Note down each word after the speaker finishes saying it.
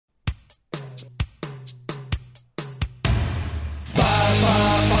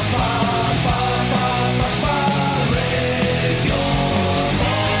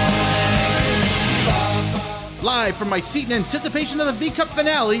live from my seat in anticipation of the V-Cup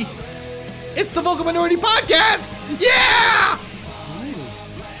finale. It's the Vocal Minority Podcast! Yeah!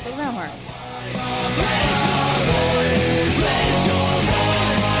 Say that more.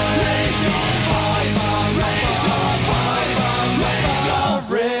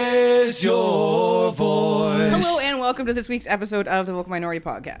 Raise your voice. Hello and welcome to this week's episode of the Vocal Minority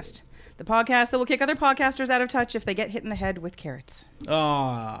Podcast. The podcast that will kick other podcasters out of touch if they get hit in the head with carrots.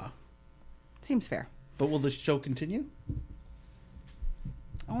 Ah. Seems fair. But will the show continue?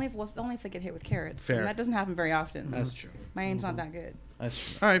 Only if they get hit with carrots. Fair. And that doesn't happen very often. That's true. My aim's not that good.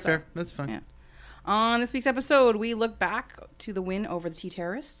 That's true. All right, fair. That's fine. Yeah. On this week's episode, we look back to the win over the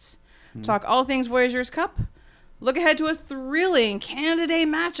T-Terrorists, talk all things Voyageurs Cup, look ahead to a thrilling Canada Day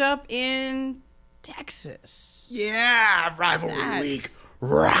matchup in Texas. Yeah, rivalry That's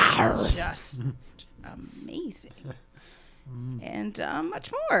week. Just amazing. And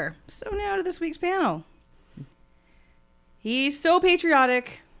much more. So now to this week's panel. He's so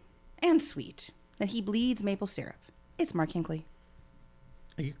patriotic and sweet that he bleeds maple syrup. It's Mark Hinkley.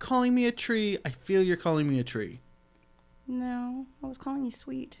 Are you calling me a tree? I feel you're calling me a tree. No, I was calling you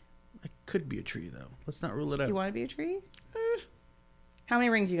sweet. I could be a tree, though. Let's not rule it out. Do you want to be a tree? How many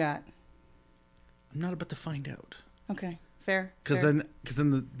rings you got? I'm not about to find out. Okay, fair. Because fair.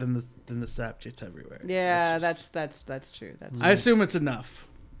 then the sap gets everywhere. Yeah, That's that's true. That's I assume it's enough.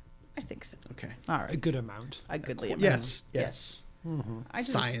 I think so. Okay. All right. A good amount. A goodly amount. Yes. I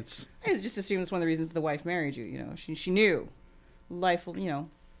just, Science. I just assume it's one of the reasons the wife married you. You know, she knew life. You know,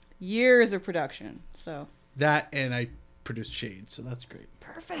 years of production. So That and I produced shades, so that's great.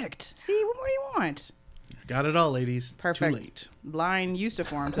 perfect. See, what more do you want? Got it all, ladies. Perfect. Too late. Line used to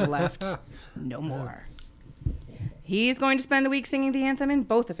form to the left. No more. He's going to spend the week singing the anthem in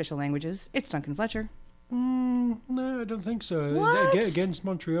both official languages. It's Duncan Fletcher. No, I don't think so. What? Against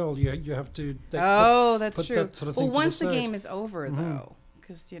Montreal, you have to. That's put true. that sort of thing to Once the side. game is over, though,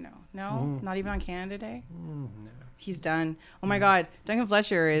 because not even on Canada Day. No. He's done. Oh my God, Duncan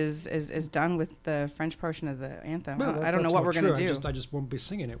Fletcher is done with the French portion of the anthem. Well, I don't know that's what not we're gonna true. do I just won't be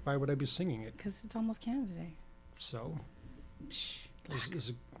singing it. Why would I be singing it? because it's almost Canada Day. So, Shh,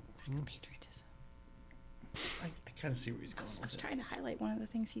 is patriotism. I kind of see where he's going. I was trying to highlight one of the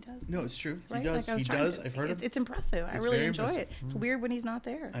things he does. No, it's true. Right? He does. Like, I was He trying does. to- I've heard him. It's impressive. I It's really very enjoy impressive. it. It's weird when he's not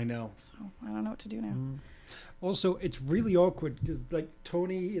there. I know. So I don't know what to do now. also it's really awkward. 'Cause, like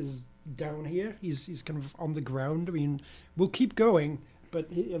Tony is down here. He's kind of on the ground. I mean, we'll keep going, but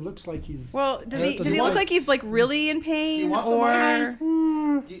it looks like he's. Well, does he does look want- like he's like really in pain, want the or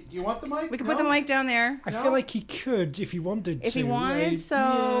Do you want the mic? we could put the mic down there I feel like he could if he wanted to. if he wanted? right? So,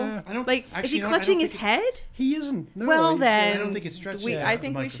 Yeah. I don't like, actually, is he you know what? I clutching don't his think head? He isn't. No, Well, he- then I don't think it stretches we, the I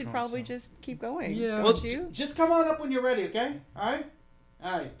think we should microphone, probably so. just keep going. Yeah. Don't Well, you? just come on up when you're ready, okay? All right.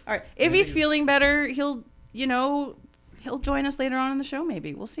 All right. If he's feeling better, he'll join us later on in the show.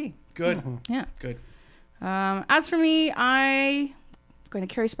 Maybe we'll see. Good. Yeah. Good. As for me, I'm going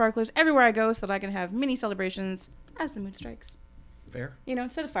to carry sparklers everywhere I go so that I can have mini celebrations as the mood strikes. Fair.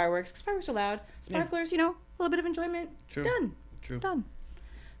 Instead of fireworks, because fireworks are loud. Sparklers, a little bit of enjoyment. True. It's done. True. It's done.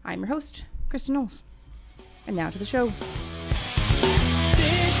 I'm your host, Kristin Knowles. And now to the show. This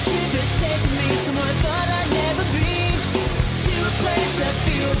trip has taken me somewhere I thought I'd never be. To a place that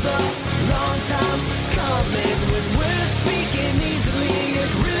feels a long time coming. When we're speaking easily,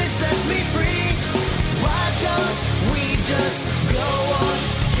 it really sets me free. Why don't we just go on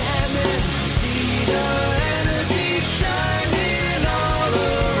jamming? See the energy shining all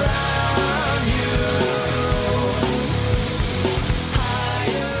around you.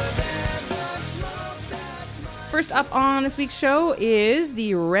 Higher than the smoke that First up on this week's show is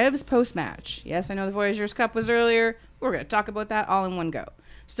the Revs post-match. Yes, I know the Voyageurs Cup was earlier. We're going to talk about that all in one go.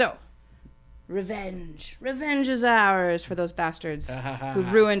 So, revenge. Revenge is ours for those bastards who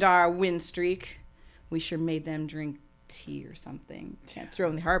ruined our win streak. We sure made them drink tea or something. Can't throw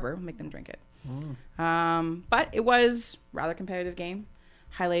in the harbor. We'll make them drink it. But it was a rather competitive game,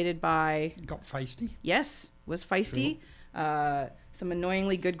 highlighted by, got feisty. yes, was feisty. Some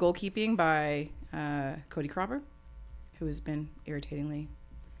annoyingly good goalkeeping by Cody Cropper, who has been irritatingly...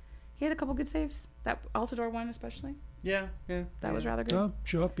 He had a couple good saves. That Altidore one especially. Yeah. That was rather good. Oh,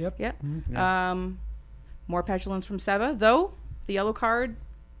 sure. Yep. Yeah. More petulance from Seba, though. The yellow card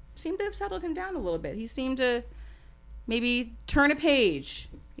seemed to have settled him down a little bit. He seemed to maybe turn a page,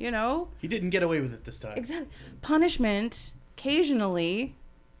 He didn't get away with it this time. Exactly. Punishment occasionally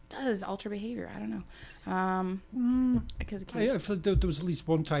does alter behavior. I don't know. Because I feel like there was at least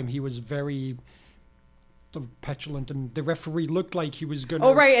one time he was very sort of petulant, and the referee looked like he was going to.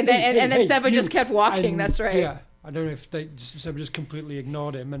 Oh, right, and then Seba just kept walking, and, that's right. Yeah, I don't know if they just completely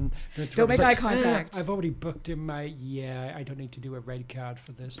ignored him and Don't make eye contact. I've already booked him. I don't need to do a red card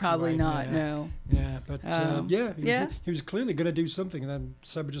for this. Probably do I?" not. No. Yeah, but he was clearly going to do something, and then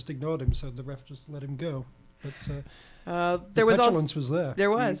Seba just ignored him, so the ref just let him go. But There was petulance was there.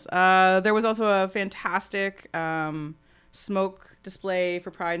 There was. There was also a fantastic smoke display for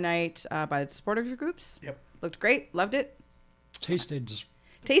Pride Night by the supporters groups. Yep. Looked great. Loved it.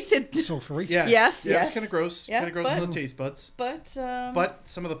 Tasted Sulfury. Yeah. Yes. Yeah, Yes. it's kind of gross. Yeah, Kind of gross but- on the taste buds. But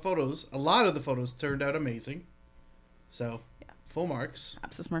Some of the photos, a lot of the photos turned out amazing. So, full marks.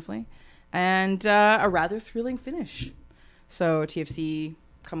 Smurfly. And a rather thrilling finish. So TFC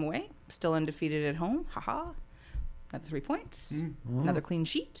come away, still undefeated at home. Haha. Another 3 points. Another clean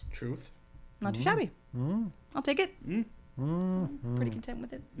sheet. Truth. Not too shabby. I'll take it. Mm. Pretty content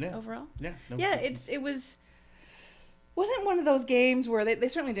with it Yeah. overall. Yeah. No, Yeah, wasn't one of those games where they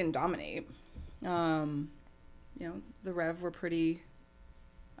certainly didn't dominate. The Rev were pretty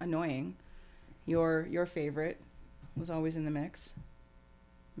annoying. Your favorite was always in the mix,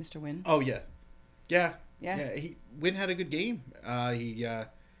 Mr. Wynn. Oh, yeah. Yeah. Yeah. Wynn had a good game.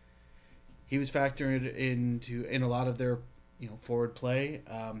 He was factored in a lot of their forward play.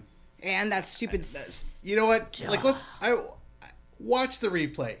 And that stupid. You know what? Like I watch the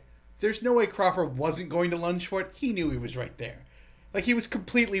replay. There's no way Cropper wasn't going to lunge for it. He knew he was right there. Like he was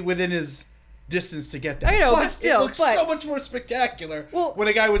completely within his distance to get that. I know, but still, it looks so much more spectacular Well, when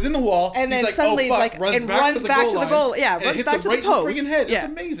a guy was in the wall and he's then like, suddenly oh, fuck, like runs and back runs to the back goal to the line, goal. Yeah, and runs hits back him to right the post. in the friggin' head. Yeah. It's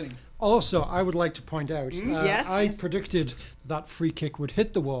amazing. Also, I would like to point out, Yes. I predicted that free kick would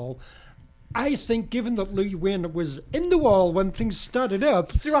hit the wall. I think, given that Lee Wynn was in the wall when things started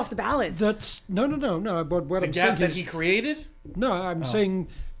up, Threw off the balance. that's no. But what The I'm gap saying that is, he created. no, I'm saying,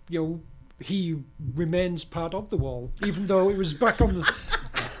 he remains part of the wall, even though it was back on the.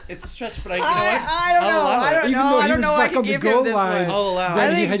 It's a stretch, but you know what? I don't know. allow I it. don't Even know. though I he don't was know. I back can on the give him goal this line one. I'll allow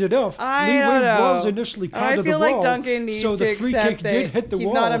when it. he headed off, I Lee don't Wynn know. was initially part I of the feel wall. like Duncan needs so to the free accept kick that did hit the he's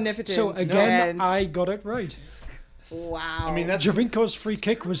wall. not omnipotent. So again, And- I got it right. Wow. I mean, that's Javinko's free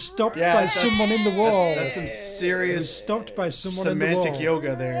kick was stopped Yeah, by that's- someone in the wall. that's some It was serious stopped by someone in the semantic wall.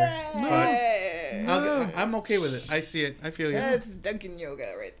 yoga there. But I'm okay with it. I see it. I feel you. That's Duncan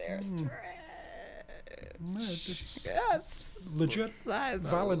yoga right there. No, it's Yes. legit. That is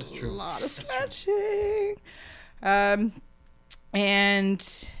Valid. a lot of stretching. And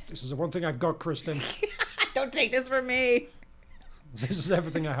This is the one thing I've got, Kristin. don't take this from me. This is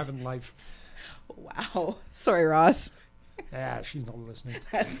everything I have in life. Wow. Sorry, Ross. Yeah, she's not listening.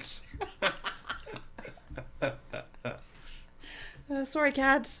 That's... sorry,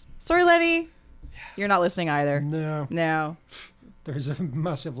 cats. Sorry, Lenny. You're not listening either. No, No. there is a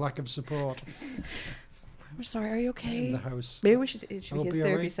massive lack of support I'm sorry. Are you in okay? the house. Maybe we should. It should I'll be his be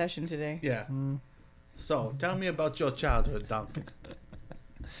therapy alright. session today. Yeah. So, tell me about your childhood, Duncan.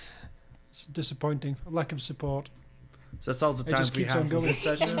 It's disappointing. A lack of support. So that's all the It time just we keeps have on for going. this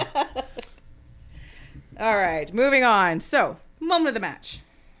session. All right. Moving on. So, moment of the match.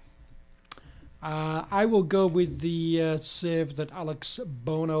 I will go with the save that Alex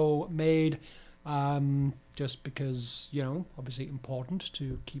Bono made, just because, obviously important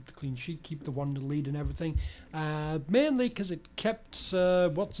to keep the clean sheet, keep the 1-0 lead and everything. Mainly because it kept,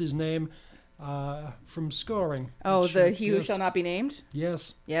 what's his name, from scoring. Oh, which, the he who yes. shall not be named.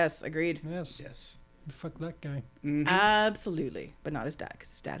 Yes, Yes, agreed. yes. Yes. Fuck that guy. Absolutely, but not his dad,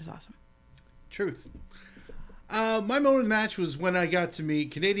 because his dad is awesome. Truth. My moment of the match was when I got to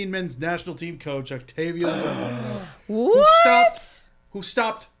meet Canadian men's national team coach Octavio Zambrano, What? who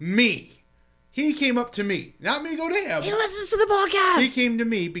stopped me. He came up to me, not me go to him. He listens to the podcast. He came to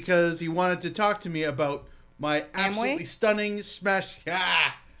me because he wanted to talk to me about my absolutely stunning smash.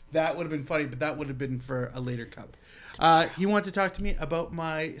 That would have been funny, but that would have been for a later cup. He wanted to talk to me about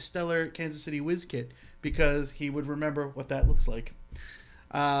my stellar Kansas City Whiz kit because he would remember what that looks like.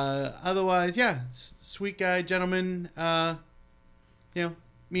 Otherwise, yeah, sweet guy, gentleman.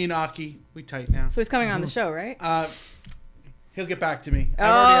 Me and Aki, we tight now. So he's coming on the show, right? He'll get back to me.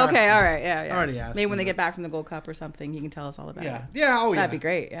 Oh, okay, all right, yeah. Already asked Maybe when they him. get back from the Gold Cup or something, he can tell us all about it. Yeah, oh yeah. That'd be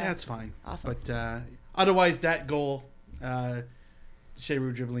great, yeah. That's fine. Awesome. But otherwise, that goal,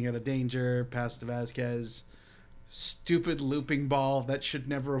 Sheru dribbling out of danger, pass to Vasquez, stupid looping ball that should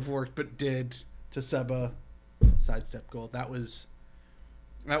never have worked but did to Seba, sidestep goal. That was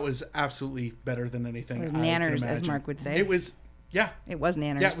absolutely better than anything. It was I could nanners, as imagine. Mark would say. It was, yeah, It was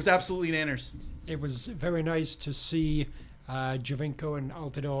nanners. yeah, it was absolutely nanners. It was very nice to see Javinko and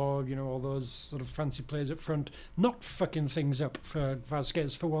Altidore, all those sort of fancy players up front, not fucking things up for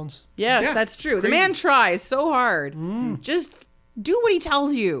Vasquez for once. Yes, Yeah, that's true. The crazy. man tries so hard. Just do what he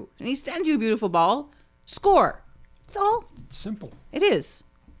tells you, and he sends you a beautiful ball. Score. It's all Simple. it is.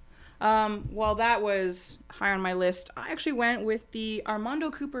 While that was high on my list, I actually went with the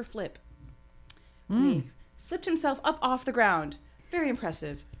Armando Cooper flip. He flipped himself up off the ground. Very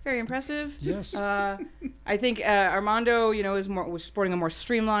impressive. Very impressive. Yes. I think Armando, was sporting a more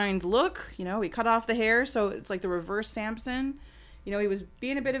streamlined look. He cut off the hair, so it's like the reverse Samson. He was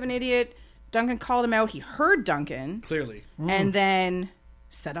being a bit of an idiot. Duncan called him out. He heard Duncan. Clearly. And then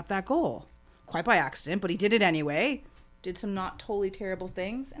set up that goal. Quite by accident, but he did it anyway. Did some not totally terrible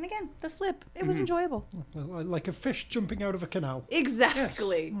things. And again, the flip. It was enjoyable. Like a fish jumping out of a canal.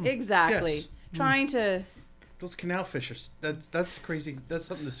 Exactly. Exactly. Yes. Trying to... Those canal fish that's crazy. That's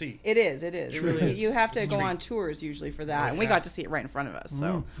something to see. It is. It really is. You have to It's go a on treat. tours usually for that. Oh, And we yeah. got to see it right in front of us.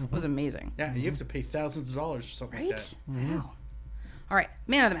 So it was amazing. Yeah, you have to pay thousands of dollars for something like Right? that. Wow. All right.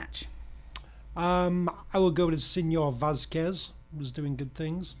 Man of the match. I will go to Senor Vasquez. Was doing good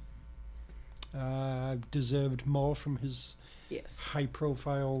things. Deserved more from his Yes.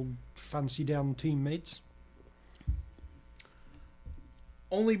 high-profile, fancy-down teammates.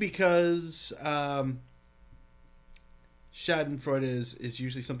 Only because Schadenfreude is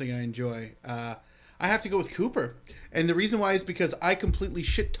usually something I enjoy. I have to go with Cooper. And the reason why is because I completely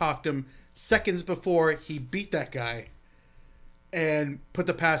shit-talked him seconds before he beat that guy and put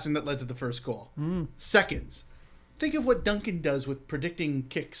the pass in that led to the first goal. Seconds. Think of what Duncan does with predicting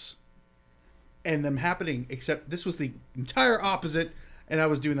kicks and them happening, except this was the entire opposite, and I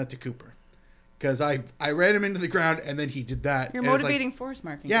was doing that to Cooper. Because I ran him into the ground, and then he did that. You're and it's like, motivating force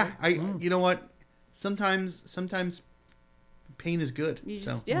marking. yeah, Greg. you know what? Sometimes pain is good. You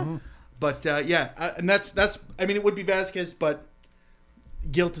So, just, yeah. but and that's. I mean, it would be Vasquez, but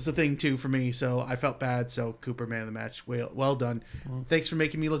guilt is a thing too for me. So I felt bad. So Cooper, man of the match. Well done. Thanks for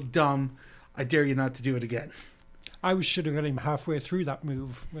making me look dumb. I dare you not to do it again. I was shooting at him halfway through that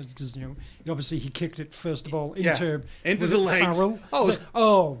move because obviously he kicked it first of all into the legs. Farrell. Oh, It's like,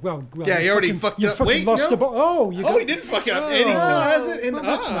 well. Yeah, you he already fucking- fucked you it up. fucking Wait, lost no. the ball. He didn't fuck it up, and he still has it. And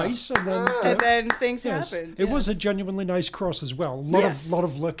that's nice. And then, And then things yes, happened. it was a yes. genuinely nice cross as well. Yes. Lot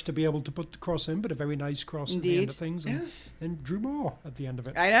of luck to be able to put the cross in, but a very nice cross at the end Indeed. of things. And then Drew Moore at the end of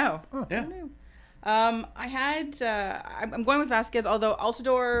it. I know. Yeah. I had. I'm going with Vasquez, although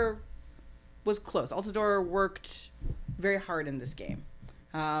Altidore was close. Altidore worked very hard in this game.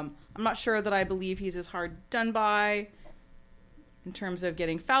 I'm not sure that I believe he's as hard done by in terms of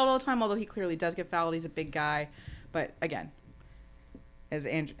getting fouled all the time, although he clearly does get fouled. He's a big guy. But again, as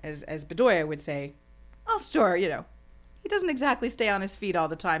Bedoya would say, Altidore, he doesn't exactly stay on his feet all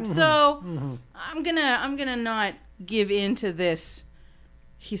the time. So I'm gonna not give in to this.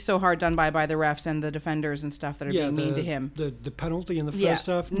 He's so hard done by the refs and the defenders and stuff that are being mean to him. The penalty in the Yeah. first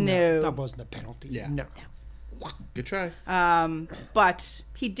half? No. That wasn't a penalty. Yeah. No. Good try. But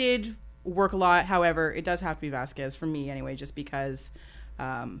he did work a lot. However, it does have to be Vasquez for me anyway, just because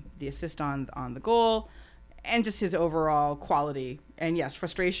the assist on the goal and just his overall quality. And yes,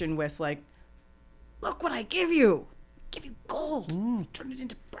 frustration with like, look what I give you. Give you gold. Turn it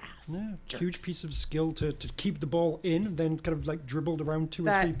into brass. Yeah, Jerks. huge piece of skill to keep the ball in, and then kind of like dribbled around two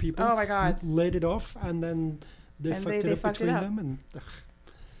or three people. Oh my God. Laid it off, and then they And fucked they it up fucked it between up. them. And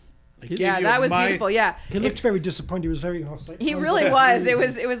I gave Yeah, you that was my- beautiful. Yeah. he looked very disappointed. He was very hostile. He really was. It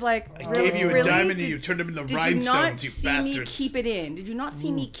was like, I gave you a really? diamond and you turned him into Did you not rhinestones, you see bastards. me keep it in? Did you not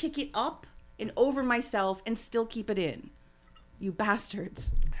see me kick it up and over myself and still keep it in? You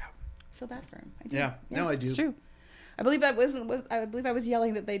bastards. I feel bad for him. I do. Yeah, no, I do. It's true. I believe I was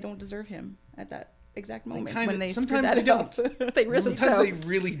yelling that they don't deserve him at that exact moment kinda- when they sometimes screwed that they up. They really Sometimes don't. they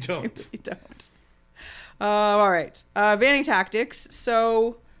really don't. They don't. All right. Vanning tactics.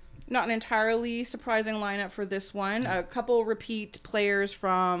 So, not an entirely surprising lineup for this one. A couple repeat players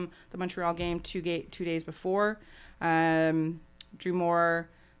from the Montreal game 2 days before. Drew Moore,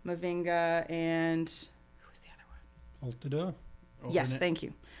 Mavinga, and who was the other one? Altidore. Yes, thank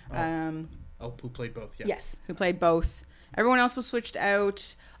you. Who played both? Yeah. Yes, who played both. Everyone else was switched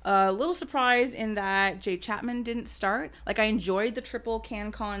out. A little surprised in that Jay Chapman didn't start. Like, I enjoyed the triple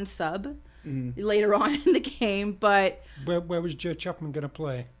CanCon sub later on in the game, but Where was Joe Chapman going to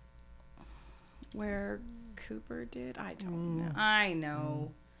play? where Cooper did, I don't know. I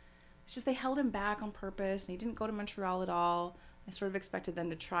know. It's just they held him back on purpose, and he didn't go to Montreal at all. I sort of expected them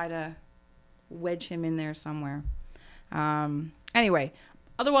to try to wedge him in there somewhere. Anyway,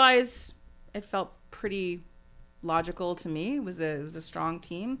 otherwise, it felt pretty logical to me. It was a strong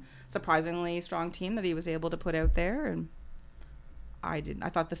team, surprisingly strong team that he was able to put out there, and I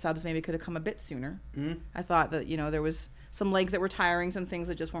thought the subs maybe could have come a bit sooner. I thought that there was some legs that were tiring, some things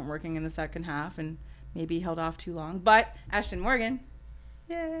that just weren't working in the second half, and maybe held off too long. But Ashton Morgan,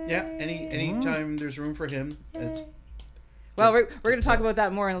 yay! Yeah. Any time there's room for him, Well, we're going to talk about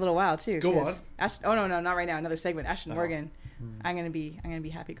that more in a little while too. Go 'cause oh no, not right now. Another segment. Ashton Morgan. I'm gonna be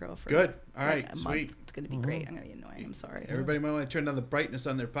happy girl for Good. All like right. a Sweet. month. It's gonna be great. I'm gonna be annoying. I'm sorry. Everybody might want to turn down the brightness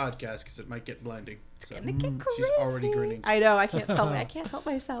on their podcast because it might get blinding. So, Gonna get she's already crazy. grinning. I know. I can't help. I can't help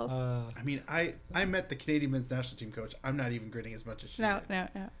myself. I mean, I met the Canadian men's national team coach. I'm not even grinning as much as she No. did.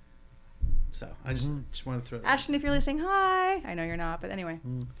 So I just want to throw that. Ashton, if you're listening, hi. I know you're not, but anyway.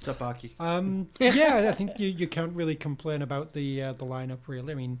 What's up, Aki? Yeah, I think you can't really complain about the lineup,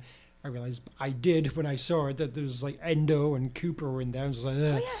 really. I mean, I realized I did when I saw it that there was like Endo and Cooper were in there. I was like, Oh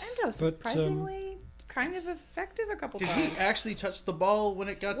yeah, Endo But, surprisingly kind of effective a couple Did times. he actually touch the ball when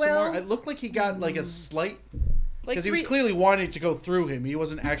it got to Well- Moore? It looked like he got like a slight, Like because he was three- clearly wanting to go through him. He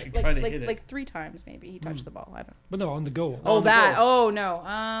wasn't actually trying to hit it. like 3 times maybe he touched the ball. I don't. but no, on the goal. on the that. goal. Oh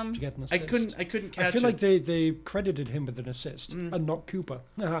no. To get an I assist. couldn't catch I feel it. like they credited him with an assist and not Cooper.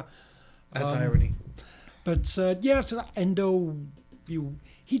 That's irony. But yeah, so that Endo,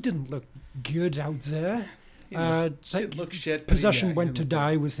 he didn't look good out there. It's like didn't look shit, but Possession he went to didn't look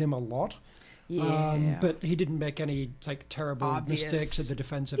die with him a lot. Yeah. But he didn't make any like terrible Obvious. mistakes at the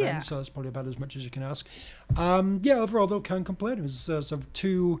defensive Yeah. end, so that's probably about as much as you can ask. Yeah, overall though, can't complain. It was sort of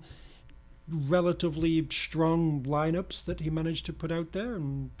 2 relatively strong lineups that he managed to put out there,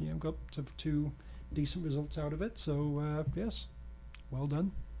 and got sort of 2 decent results out of it. So yes, well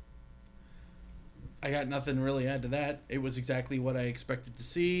done. I got nothing to really add to that. It was exactly what I expected to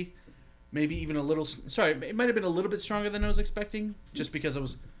see. Maybe even a little. Sorry, it might have been a little bit stronger than I was expecting, just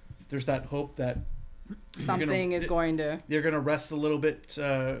because there's that hope that Something is going to. they're going to rest a little bit.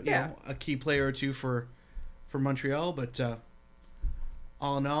 You Yeah. know, a key player or two for Montreal, but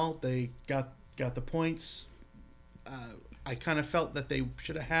all in all, they got the points. I kind of felt that they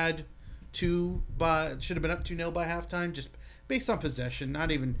should have had should have been up 2-0 by halftime, just based on possession,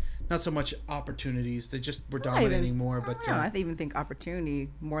 not so much opportunities. They just were dominating more. But I even think opportunity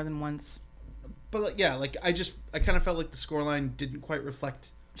more than once. But I kind of felt like the scoreline didn't quite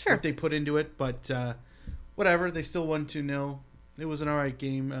reflect what they put into it. But whatever, they still won 2-0. It was an alright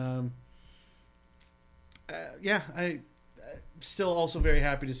game. I still also very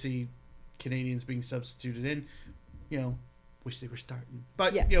happy to see Canadians being substituted in. Wish they were starting,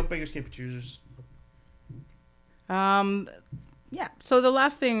 but beggars can't be choosers. Yeah. So the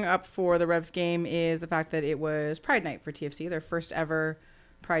last thing up for the Revs game is the fact that it was Pride Night for TFC, their first ever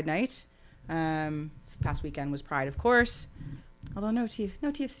Pride Night. This past weekend was Pride, of course. Although no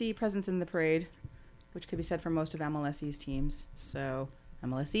TFC presence in the parade, which could be said for most of MLSE's teams. So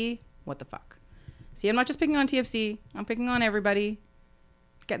MLSE, what the fuck? See, I'm not just picking on TFC. I'm picking on everybody.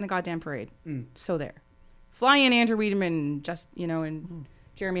 Get in the goddamn parade. So there. Fly in Andrew Wiedemann, and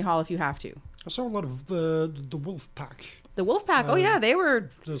Jeremy Hall if you have to. I saw a lot of the Wolf Pack. The Wolfpack. Oh yeah, they were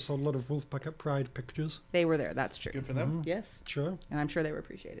There's a lot of Wolf Pack at Pride pictures. there. That's true. Good for them. Yes, Sure. and I'm sure they were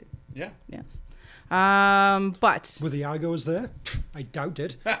appreciated. Yeah. Yes. But Were the Argos there? I doubt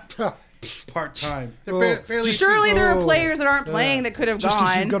it. Part time. Oh. They're barely. surely there are Oh, players that aren't playing that could have Just because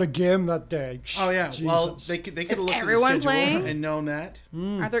gone. you've got a game that day. Oh yeah. Well, Jesus. they could have looked at the everyone schedule playing? and known that.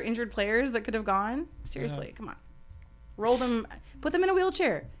 Are there injured players that could have gone? Seriously, come on. Roll them, put them in a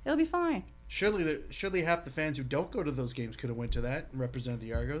wheelchair. It'll be fine. Surely half the fans who don't go to those games could have went to that and represented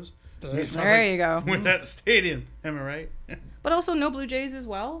the Argos. It's not There like you go. Went that stadium. Am I right? But also no Blue Jays as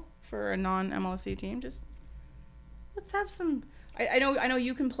well for a non-MLSE team. Just let's have some. I know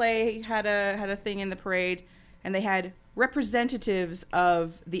You Can Play had a thing in the parade, and they had representatives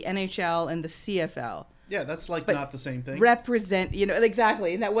of the NHL and the CFL. Yeah, that's But not the same thing. Represent,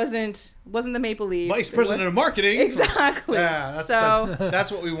 exactly, and that wasn't the Maple Leafs. Vice It president was- of marketing. Exactly. Yeah, So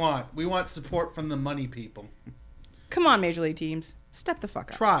that's what we want. We want support from the money people. come on, Major League teams, step the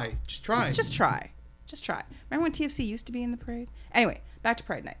fuck up. Just try. Just try. Remember when TFC used to be in the parade? Anyway, back to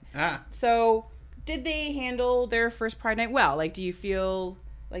Pride Night. Ah, So, did they handle their first Pride Night well? Do you feel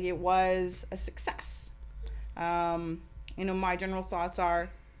like it was a success? My general thoughts are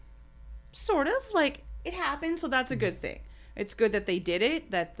sort of it happened, so that's a good thing. It's good that they did it,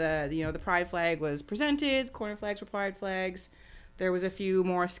 that the pride flag was presented, corner flags were pride flags. There was a few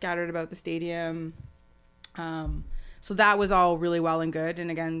more scattered about the stadium. So that was all really well and good. And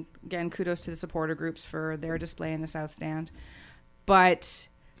again, kudos to the supporter groups for their display in the South Stand. But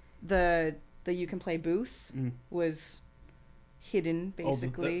the You Can Play booth was hidden,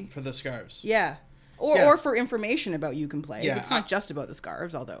 basically. for the scarves. Yeah. Or for information about You Can Play. Yeah, It's not just about the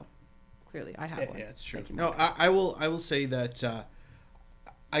scarves, although clearly I have one. Yeah, it's true. Thank you, No, Mark. I will say that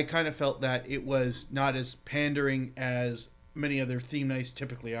I kind of felt that it was not as pandering as many other theme nights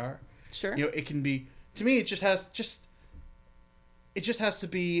typically are. Sure. It can be, to me, it just has to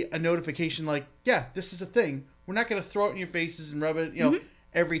be a notification like, yeah, this is a thing. we're not going to throw it in your faces and rub it,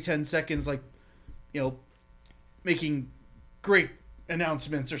 every 10 seconds, like, making great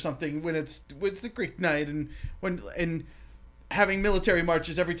announcements or something when it's the Greek night and having military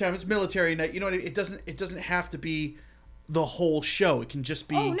marches every time it's military night. You know what I mean? It doesn't have to be the whole show. It can just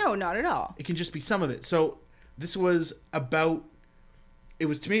be. Oh no, not at all. It can just be some of it. So this was about. It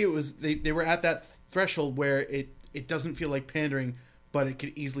was, to me, it was they were at that threshold where it doesn't feel like pandering, but it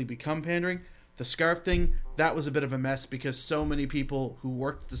could easily become pandering. The scarf thing, that was a bit of a mess because so many people who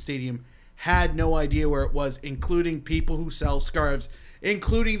worked at the stadium had no idea where it was, including people who sell scarves,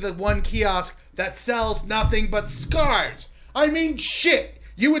 including the one kiosk that sells nothing but scarves. I mean, shit.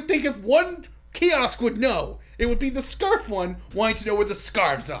 You would think if one kiosk would know, it would be the scarf one wanting to know where the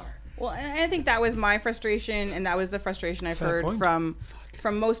scarves are. Well, and I think that was my frustration, and that was the frustration I've heard from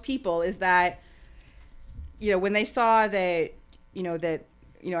most people, is that, when they saw that,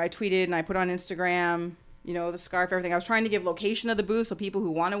 I tweeted and I put on Instagram, the scarf, everything. I was trying to give location of the booth so people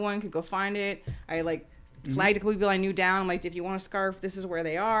who wanted one could go find it. I flagged a couple people I knew down. I'm like, if you want a scarf, this is where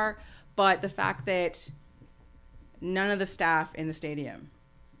they are. But the fact that none of the staff in the stadium,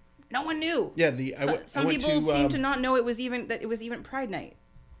 no one knew. Yeah, some people seem to not know it was even Pride Night.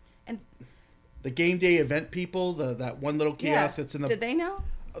 And the game day event people, that one little kiosk that's in the. Did they know?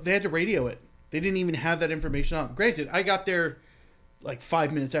 They had to radio it. They didn't even have that information on. Granted, I got there like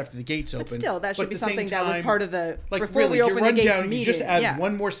 5 minutes after the gates opened. But still, that should be something that was part of the like before really, we opened the gates rundown. You just add yeah.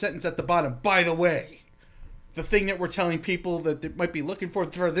 one more sentence at the bottom. By the way, the thing that we're telling people that they might be looking for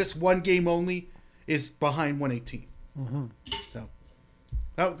this one game only is behind 118. Mm-hmm. So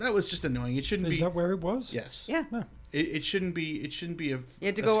that was just annoying. It shouldn't be. Is that where it was? Yes. Yeah. It shouldn't be. It shouldn't be a. You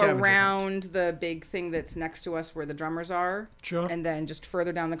had to go around the big thing that's next to us where the drummers are. Sure. And then just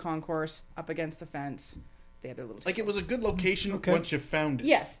further down the concourse, up against the fence, they had their little. Like, it was a good location once you found it.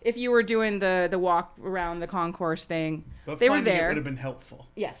 Yes, if you were doing the walk around the concourse thing, but they were there. It would have been helpful.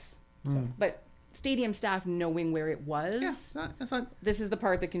 Yes. But stadium staff knowing where it was. Yeah, that's not. This is the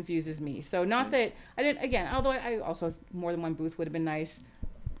part that confuses me. So not that I didn't. Again, although I also more than one booth would have been nice.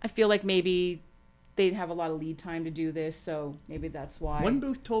 I feel like maybe they'd have a lot of lead time to do this, so maybe that's why. One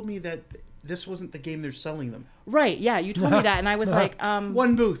booth told me that this wasn't the game they're selling them. Right? Yeah, you told me that, and I was like,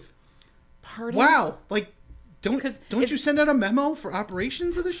 One booth. Pardon? Wow. Like, don't you send out a memo for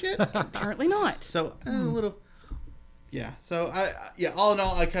operations of the shit? Apparently not. So a little. Yeah. So all in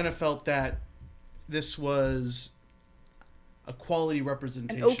all, I kind of felt that this was a quality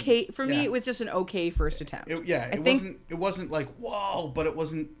representation. For me, it was just an okay first attempt. It wasn't like whoa, but it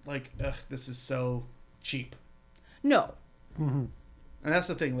wasn't like ugh, this is so cheap. No. Mm-hmm. And that's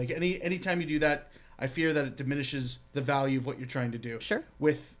the thing. Like anytime you do that, I fear that it diminishes the value of what you're trying to do. Sure.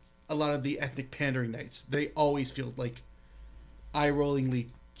 With a lot of the ethnic pandering nights, they always feel like eye-rollingly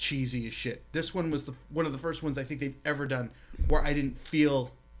cheesy as shit. This one was one of the first ones I think they've ever done where I didn't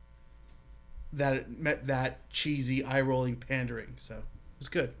feel that it met that cheesy eye-rolling pandering. So it was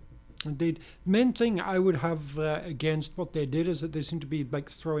good. Indeed. The main thing I would have against what they did is that they seem to be like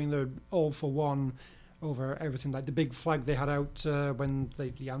throwing the all for one over everything. Like the big flag they had out when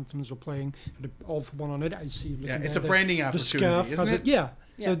the anthems were playing, had all for one on it. I see. Yeah, it's a branding opportunity, the scarf isn't it? Yeah.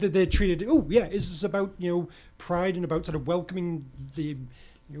 So they treated it. Oh yeah, is this about pride and about sort of welcoming the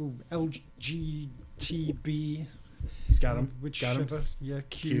LGTB? He's got him. Whichever. Yeah.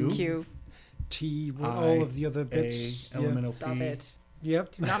 Q. T. All of the other bits. Stop it.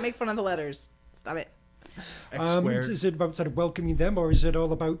 Yep. Do not make fun of the letters. Stop it. Is it about sort of welcoming them, or is it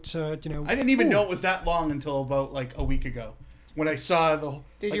all about I didn't even know it was that long until about like a week ago when I saw the.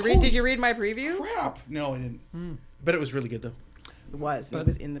 Did you read my preview? Crap! No, I didn't. But it was really good though. It was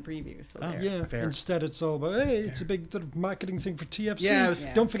in the preview. So yeah. Fair. Instead, it's all about it's a big sort of marketing thing for TFC. Yeah,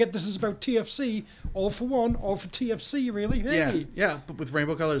 Don't forget this is about TFC. All for one, all for TFC. Really. Hey. Yeah. But with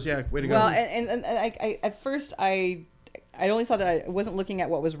rainbow colors. Yeah, way to go. Well, and I at first I only saw that I wasn't looking at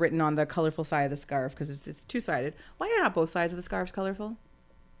what was written on the colorful side of the scarf because it's two-sided. Why are not both sides of the scarves colorful?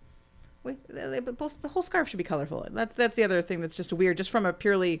 Wait, the whole scarf should be colorful. That's the other thing that's just weird, just from a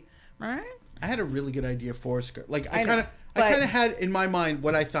purely. I had a really good idea for a scarf. Like I kind of had in my mind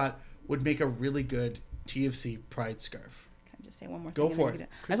what I thought would make a really good TFC Pride scarf. Can I just say one more thing? Go for it.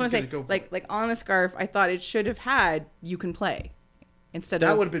 I just want to say, like on the scarf, I thought it should have had "You Can Play" instead of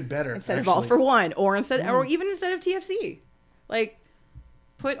that would have been better instead of "All for One" or even instead of TFC. Like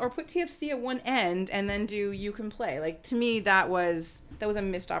put TFC at one end and then do "You Can Play." Like to me, that was a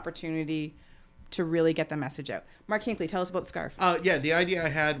missed opportunity to really get the message out. Mark Hinkley, tell us about the scarf. The idea I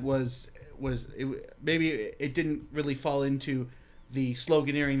had was maybe it didn't really fall into the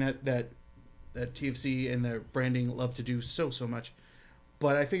sloganeering that TFC and their branding love to do so much,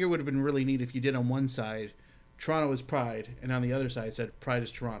 but I figure it would have been really neat if you did on one side Toronto is Pride, and on the other side it said Pride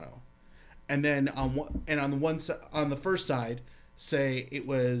is Toronto. And then on the first side, say it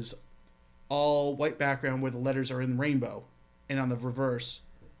was all white background where the letters are in rainbow, and on the reverse,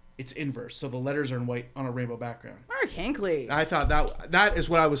 it's inverse, so the letters are in white on a rainbow background. Mark Hinkley. I thought that is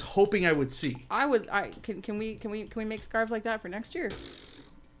what I was hoping I would see. Can we make scarves like that for next year?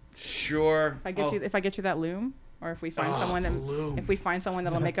 Sure. If I get you that loom, or if we find someone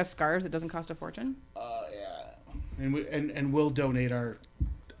that'll make us scarves that doesn't cost a fortune. Yeah. And we'll donate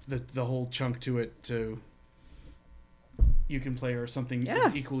the whole chunk to it to You Can Play or something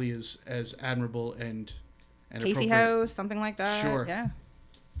equally as admirable and Casey House, something like that. Sure. Yeah.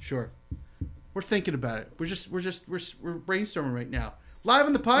 Sure. We're thinking about it. We're brainstorming right now. Live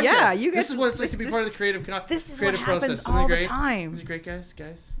on the podcast. Yeah, this is what it's like to be part of the creative process. This is what happens all the time. Is it great, guys?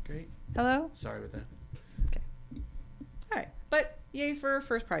 Great. Hello? Sorry about that. Okay. All right. But yay for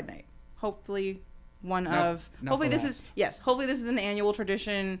first Pride Night. Hopefully hopefully this is an annual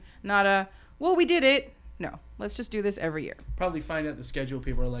tradition, not a, well, we did it. No, let's just do this every year. Probably find out the schedule.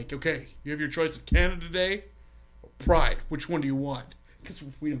 People are like, okay, you have your choice of Canada Day or Pride. Which one do you want? Because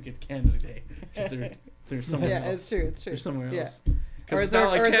we don't get Canada Day. Because they're somewhere else. Yeah, it's true. They're somewhere else. Or is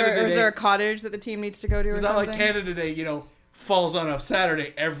there a cottage that the team needs to go to or something? It's not like Canada Day, falls on a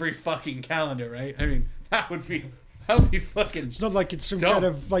Saturday every fucking calendar, right? I mean, that would be fucking. It's not like it's some dumb. kind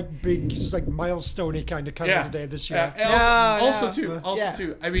of like big, like milestone-y kind of Canada Day this year. Also,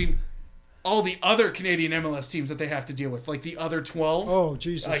 too. I mean, all the other Canadian MLS teams that they have to deal with, like the other 12. Oh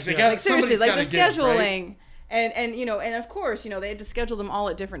Jesus! Seriously, like the scheduling. Right? And of course, they had to schedule them all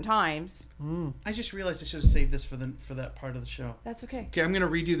at different times. I just realized I should have saved this for that part of the show. That's okay. Okay, I'm gonna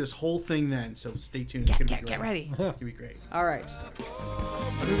redo this whole thing then, so stay tuned. Get ready. It's gonna be great. All right.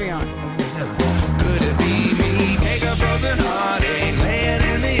 Moving on. Could it be me? Take a frozen heartache, laying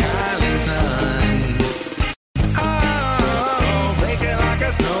in the island sun. Oh, break it like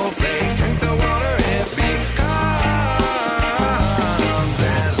a snowflake, drink the water, it becomes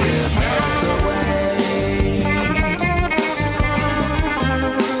as it melts away.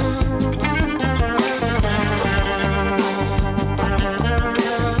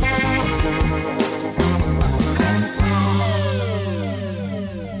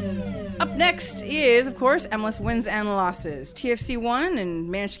 Up next is, of course, MLS wins and losses. TFC won and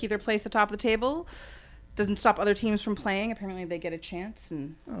managed to keep their place at the top of the table. Doesn't stop other teams from playing. Apparently they get a chance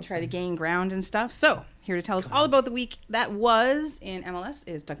and try to gain ground and stuff. So, here to tell us all about the week that was in MLS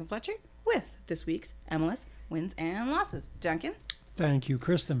is Duncan Fletcher with this week's MLS wins and losses. Duncan? Thank you,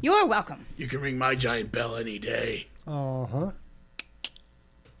 Kristin. You're welcome. You can ring my giant bell any day.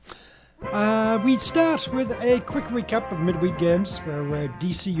 We start with a quick recap of midweek games where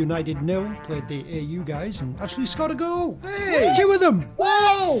DC United 0 played the AU guys and actually scored a goal. Hey! 2 of them.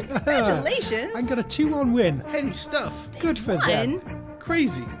 What? Congratulations. And got a 2-1 win. Heady stuff. Good for them.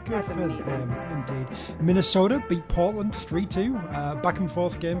 Crazy. Good for them, indeed. Minnesota beat Portland 3-2. Back and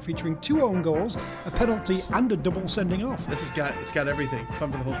forth game featuring 2 own goals, a penalty, and a double sending off. It's got everything.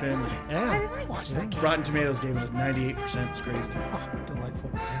 Fun for the whole family. Yeah. I watched that game. Rotten Tomatoes gave it a 98%. It's crazy. Oh, delightful.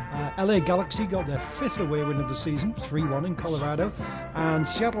 LA Galaxy got their 5th away win of the season, 3-1 in Colorado. And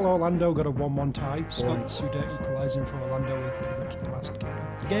Seattle Orlando got a 1-1 tie. Scott Suter equalising for Orlando with pretty much the last kick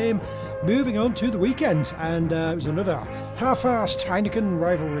of the game. Moving on to the weekend, and it was another half-assed Heineken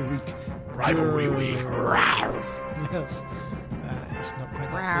rivalry week. Rivalry week. Yes. It's not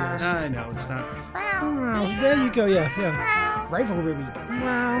quite that fierce. I know, it's not. Wow, there you go, yeah. Rivalry week.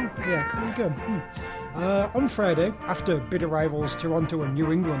 Wow. Yeah, there you go. On Friday, after bitter rivals Toronto and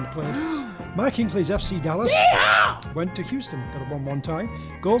New England played, Mike Hinkley's FC Dallas went to Houston, got a 1-1 tie.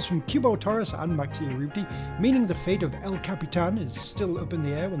 Goals from Cubo Torres and Maxi Urruti, meaning the fate of El Capitan is still up in the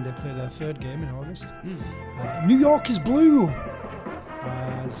air when they play their 3rd game in August. New York is blue!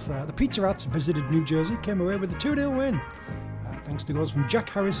 As the Pizza Rats visited New Jersey, came away with a 2-0 win. Thanks to goals from Jack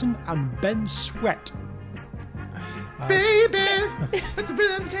Harrison and Ben Sweat. Baby, let the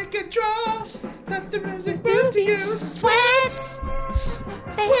rhythm take control. Let the music move to you. Sweat!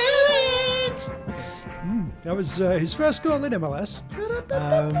 That was his first goal in MLS.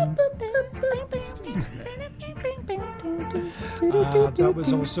 That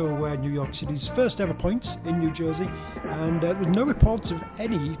was also New York City's first ever points in New Jersey, and there were no reports of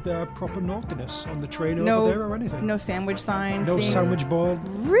any proper naughtiness on the train over there or anything. No sandwich signs. No sandwich board.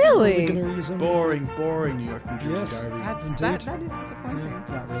 Really? Boring New York, New Jersey derby. That is disappointing.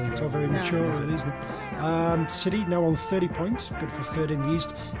 Not really. It's all very mature, isn't it? City now on 30 points, good for 3rd in the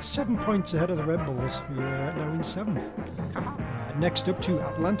East, 7 points ahead of the Red Bulls, who are now in 7th. Next up to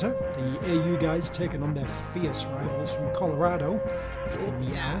Atlanta, the AU guys taking on their fierce rivals from Colorado.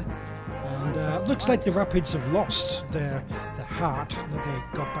 And looks like the Rapids have lost their heart that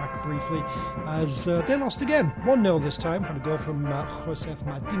they got back briefly, as they lost again. 1-0 this time, on a goal from Josef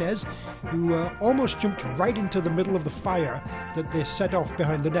Martinez, who almost jumped right into the middle of the fire that they set off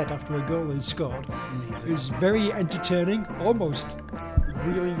behind the net after a goal is scored. Amazing. It was very entertaining, almost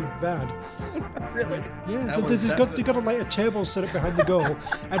really bad. Really? Yeah, they got a table set up behind the goal.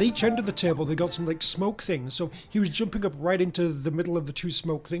 At each end of the table, they got some like smoke things. So he was jumping up right into the middle of the two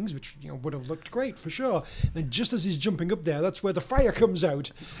smoke things, which would have looked great for sure. And just as he's jumping up there, that's where the fire comes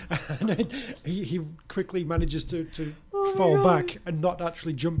out, and he quickly manages to fall back and not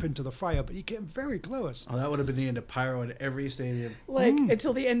actually jump into the fire. But he came very close. Oh, that would have been the end of pyro at every stadium. Like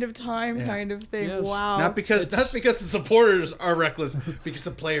until the end of time, kind of thing. Yes. Wow. Not because the supporters are reckless, because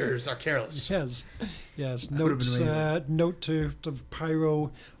the players are careless. Yes. would've been amazing. Note to the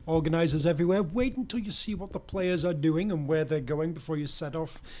pyro organisers everywhere: wait until you see what the players are doing and where they're going before you set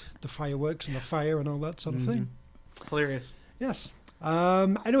off the fireworks and the fire and all that sort of thing. Hilarious. Yes.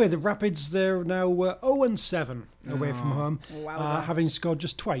 Anyway, the Rapids, they're now 0-7 away from home, Wowza. having scored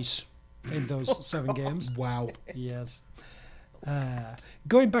just twice in those 7 games. Wow. Yes.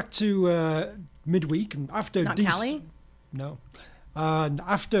 Going back to midweek and after Not Cali? No. And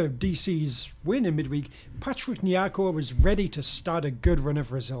after DC's win in midweek, Patrick Nyako was ready to start a good run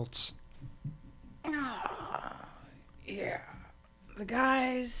of results. Yeah. The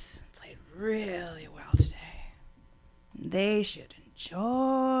guys played really well today. They should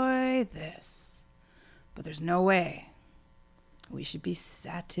enjoy this. But there's no way. We should be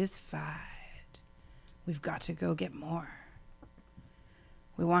satisfied. We've got to go get more.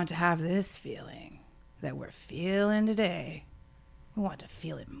 We want to have this feeling that we're feeling today. We want to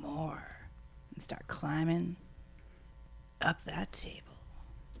feel it more and start climbing up that table.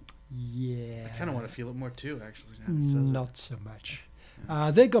 Yeah. I kind of want to feel it more too, actually. Now that it says it. Not so much.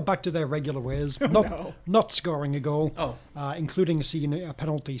 They got back to their regular ways, not scoring a goal, including seeing a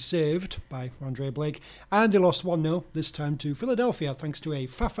penalty saved by Andre Blake, and they lost 1-0, this time to Philadelphia, thanks to a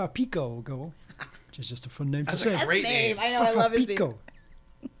Fafa Pico goal, which is just a fun name to say. That's a great name. I know, I love his name. Pico.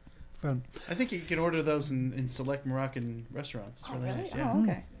 Fun. I think you can order those in select Moroccan restaurants. It's really nice. Yeah. Oh,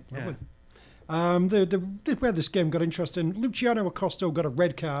 okay. Lovely. Where this game got interesting, Luciano Acosta got a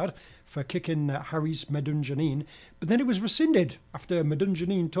red card for kicking Harry's Medunjanin, but then it was rescinded after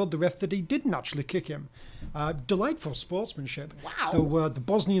Medunjanin told the ref that he didn't actually kick him. Delightful sportsmanship. Wow. Though the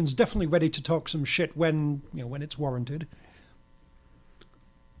Bosnians definitely ready to talk some shit when it's warranted.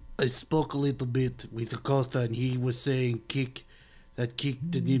 I spoke a little bit with Acosta and he was saying that kick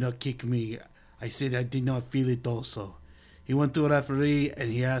did not kick me. I said I did not feel it also. He went to a referee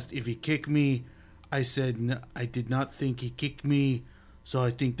and he asked if he kicked me. I said no, I did not think he kicked me, so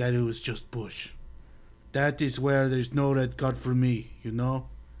I think that it was just push. That is where there's no red card for me,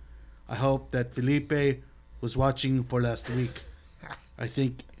 I hope that Felipe was watching for last week. I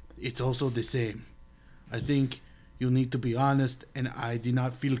think it's also the same. I think you need to be honest, and I did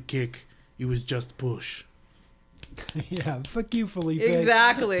not feel kick. It was just push. Yeah, fuck you, Felipe.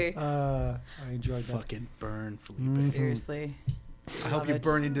 Exactly. I enjoyed that. Fucking burn, Felipe. Seriously. I hope you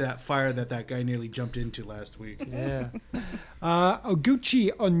burn into that fire that guy nearly jumped into last week. Yeah.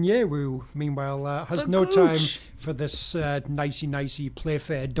 Oguchi Onyewu, meanwhile, has no time for this nicey play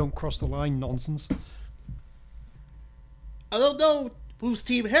fair, don't cross the line nonsense. I don't know whose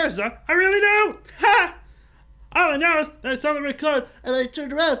team hair's on. I really don't. Ha! All I know is that I saw the red card and I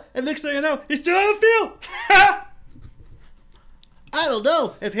turned around and next thing I know, he's still on the field. Ha! I don't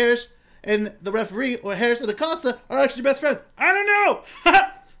know if Harris and the referee or Harris and Acosta are actually best friends. I don't know.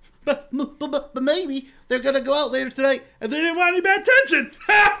 Ha! But maybe they're going to go out later tonight and they didn't want any bad tension.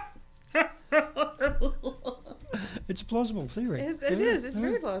 Ha! It's a plausible theory. It is. It's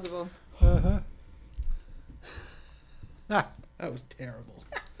very plausible. Ah, That was terrible.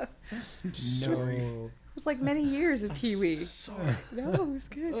 no. It was like many years of Pee Wee. Sorry. No, it was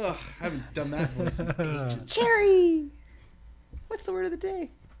good. Ugh, I haven't done that voice in ages. Cherry! What's the word of the day?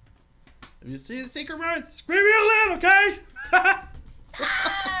 If you see the secret word, scream real loud, okay?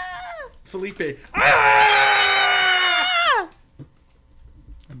 Felipe. Ah!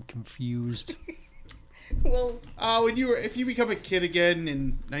 I'm confused. Well, If you become a kid again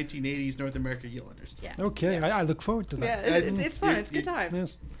in 1980s North America, you'll understand. Okay, I look forward to that. yeah, it's fun. It's good times.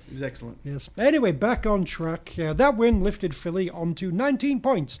 Yes. It was excellent. Yes. Anyway, back on track. That win lifted Philly onto 19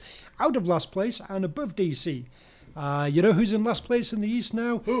 points, out of last place and above DC. You know who's in last place in the East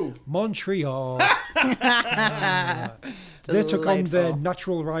now? Who? Montreal. They took on their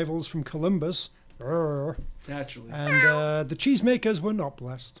natural rivals from Columbus. Urgh. Naturally. And the Cheesemakers were not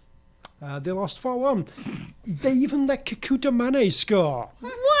blessed. They lost 4-1. They even let Kakuta Mane score.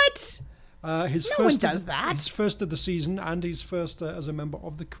 What? His No first one does that. His first of the season, and his first as a member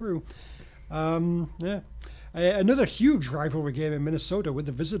of the crew. Another huge rivalry game in Minnesota with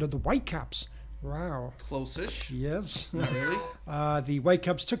the visit of the Whitecaps. Wow. Close-ish. Yes. Not really. The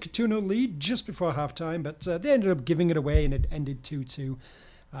Whitecaps took a 2-0 lead just before halftime, but they ended up giving it away, and it ended 2-2.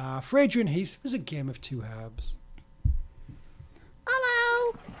 For Adrian Heath, it was a game of two halves.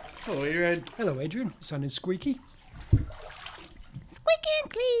 Hello. Hello, Adrian. Hello, Adrian. You sounding squeaky. Squeaky and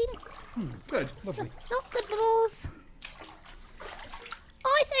clean. Good. Lovely. Lots of bubbles.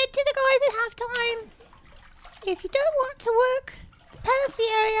 I said to the guys at halftime, if you don't want to work the penalty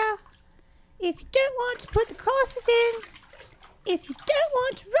area, if you don't want to put the crosses in, if you don't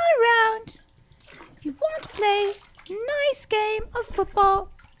want to run around, if you want to play a nice game of football,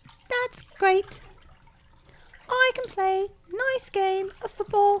 that's great. I can play a nice game of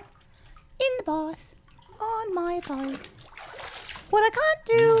football in the bath on my Atari. What I can't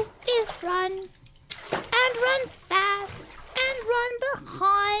do is run, and run fast, and run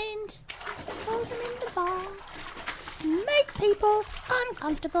behind, because I'm in the bath. Make people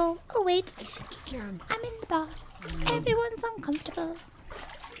uncomfortable. Oh wait, I'm in the bath. Everyone's uncomfortable.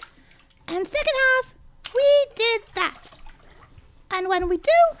 And second half, we did that. And when we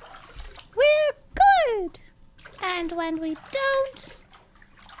do, we're good. And when we don't,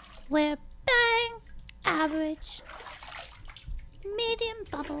 we're bang average. Medium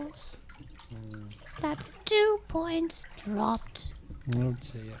bubbles. That's 2 points dropped. Oh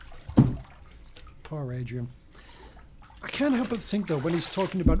dear. Poor Adrian. I can't help but think, though, when he's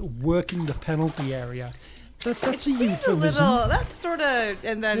talking about working the penalty area, that's a euphemism. That's sort of,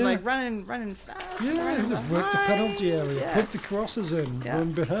 and then Yeah. like running fast. Yeah, work the penalty area, Yeah. put the crosses in, Yeah.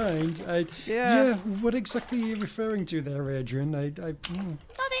 run behind. Yeah. What exactly are you referring to there, Adrian? Nothing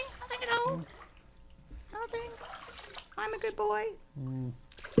at all. Nothing. I'm a good boy.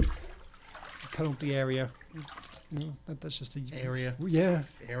 Penalty area. That's just a Area. Yeah.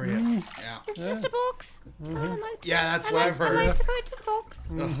 Area. Yeah. It's just a box. I like to, Yeah, that's what I've heard. I like to go into the box.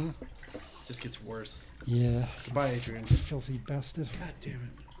 Ugh. Just gets worse. Yeah. Goodbye, Adrian. Filthy bastard. God damn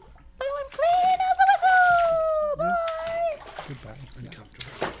it. But I'm clean as a whistle. Bye. Goodbye.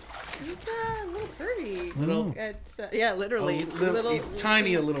 Uncomfortable. He's a little pretty. Little. It's, yeah, literally. He's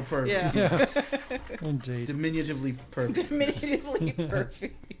tiny, a little pervy. Yeah. Yeah. Indeed. Diminutively pervy. Immediately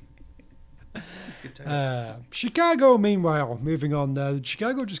perfect. Good time. Chicago, meanwhile, moving on.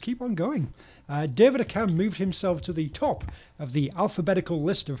 Chicago just keep on going. David Acam moved himself to the top of the alphabetical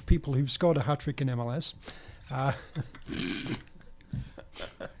list of people who've scored a hat-trick in MLS.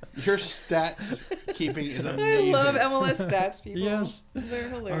 Your stats keeping is I amazing. love MLS stats, people. Yes. They're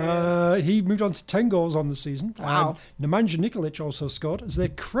hilarious. He moved on to 10 goals on the season. Wow. Nemanja Nikolic also scored as they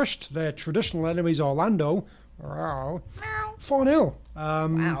crushed their traditional enemies Orlando 4-0.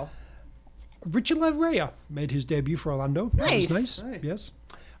 Wow. Richard Lavrea made his debut for Orlando. Nice. That was nice. Hey. Yes.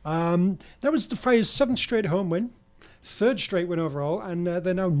 That was the Fire's 7th straight home win, 3rd straight win overall, and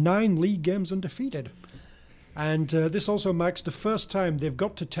they're now 9 league games undefeated. And this also marks the first time they've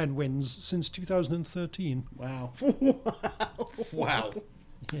got to 10 wins since 2013. Wow. Wow.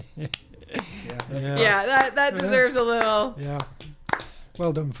 Yeah, that's Yeah, that deserves a little Yeah.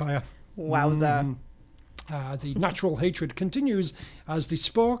 Well done, Fire. wowza. The natural hatred continues as the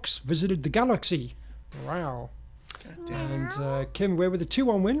Sparks visited the Galaxy. Wow. And came away with a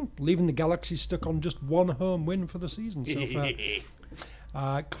 2-1 win, leaving the Galaxy stuck on just one home win for the season so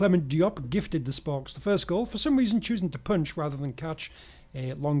far. Clement Diop gifted the Sparks the first goal, for some reason choosing to punch rather than catch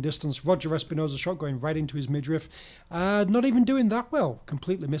a long-distance Roger Espinoza shot going right into his midriff. Not even doing that well,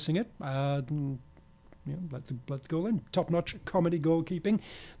 completely missing it. Let the goal in. Top-notch comedy goalkeeping.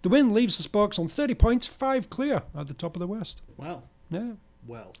 The win leaves the Sparks on 30 points, 5 clear at the top of the West. Well. Yeah,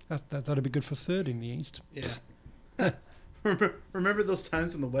 Well. that'd be good for 3rd in the East. Yeah. Remember those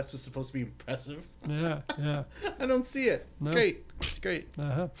times when the West was supposed to be impressive? Yeah. I don't see it. It's No. great. It's great.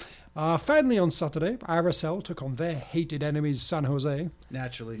 Finally on Saturday, RSL took on their hated enemies San Jose.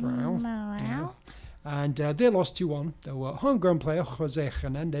 Naturally. And they lost 2-1. Their homegrown player Jose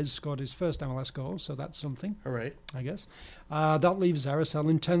Hernandez scored his first MLS goal, so that's something, Hooray. I guess. That leaves RSL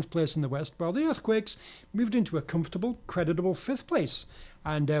in 10th place in the West, while the Earthquakes moved into a comfortable, creditable 5th place.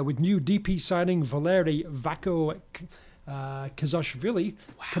 And with new DP signing Valeri Vako Kazashvili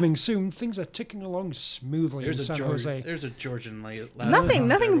coming soon, things are ticking along smoothly in San Jose. There's a Georgian lad. Nothing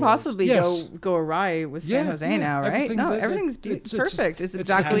can possibly Yes. go awry with San Jose now, right? Everything's perfect. It's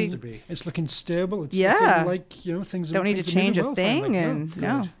exactly. has to be. It's looking stable. It's Yeah. looking like things are Don't need to things are moving change a well thing, finally. and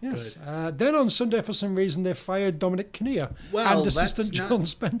no. Yes. Then on Sunday, for some reason, they fired Dominic Kinnear Well, and that's assistant not- John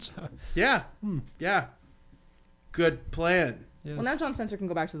Spencer. Yeah. Yeah. Good plan. Yes. Well, now John Spencer can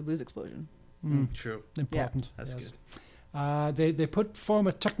go back to the blues explosion. True. Important. That's yes. good. They put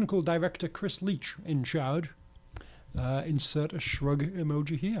former technical director Chris Leach in charge. Insert a shrug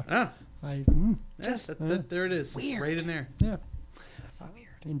emoji here. Ah, there it is. Weird. Right in there. Yeah. So weird.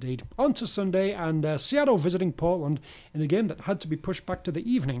 Indeed. On to Sunday, and Seattle visiting Portland in a game that had to be pushed back to the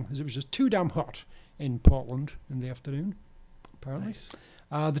evening as it was just too damn hot in Portland in the afternoon, apparently. Nice.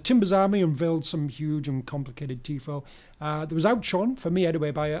 The Timbers Army unveiled some huge and complicated tifo. There was outshone, for me anyway,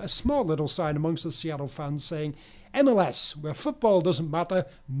 by a small little sign amongst the Seattle fans saying, MLS, where football doesn't matter,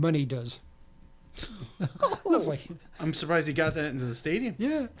 money does. Lovely. I'm surprised he got that into the stadium.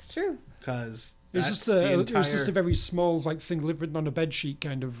 Yeah. It's true. Because It was just a very small thing written on a bed sheet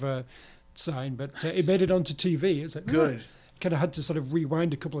kind of sign, but it made it onto TV. It's like, good. Kind of had to sort of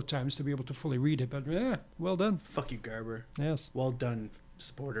rewind a couple of times to be able to fully read it, but yeah, well done. Fuck you, Garber. Yes. Well done,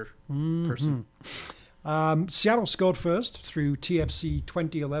 supporter Mm-hmm. person. Seattle scored first through TFC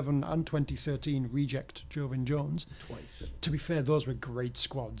 2011 and 2013 reject Jovan Jones. Twice. To be fair, those were great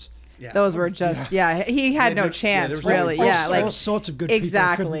squads. Yeah. Those were just, he had no chance, there was really. all Yeah, all like, sorts of good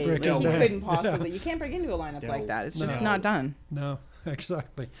exactly. people couldn't break He in there. couldn't possibly. You can't break into a lineup like that. It's just not done. No,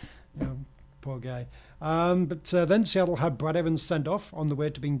 exactly. Poor guy. But then Seattle had Brad Evans sent off on the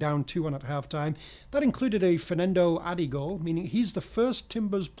way to being down 2-1 at halftime. That included a Fernando Adi goal, meaning he's the first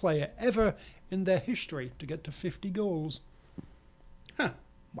Timbers player ever in their history to get to 50 goals.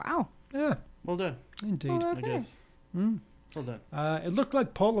 Wow. Yeah, Well done, indeed. I guess. Well done. It looked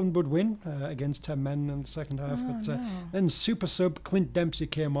like Portland would win against 10 men in the second half, but then super sub Clint Dempsey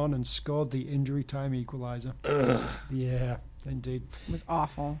came on and scored the injury time equaliser. Yeah, indeed. It was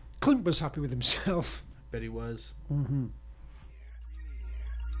awful. Clint was happy with himself. Bet he was.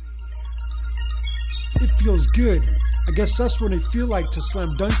 It feels good. I guess that's when it feel like to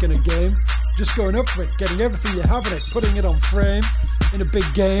slam dunk in a game. Just going up for it, getting everything you have in it, putting it on frame in a big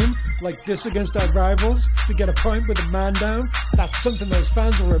game like this against our rivals to get a point with a man down. That's something those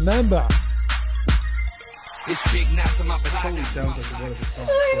fans will remember. It's big nuts on my Totally sounds like one of his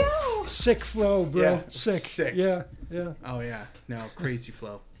songs. Sick flow, bro. Yeah, Sick. sick. Yeah. Oh yeah, no, crazy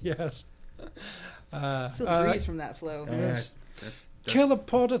flow. Yes. I feel the breeze from that flow. Oh, yeah, that's Caleb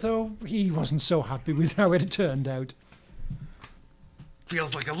Porter, though, he wasn't so happy with how it turned out.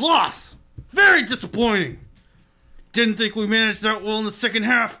 Feels like a loss. Very disappointing. Didn't think we managed that well in the second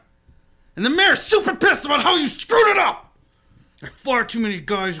half. And the mayor's super pissed about how you screwed it up. There are far too many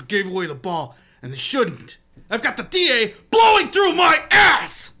guys who gave away the ball, and they shouldn't. I've got the DA blowing through my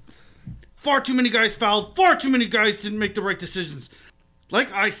ass. Far too many guys fouled. Far too many guys didn't make the right decisions.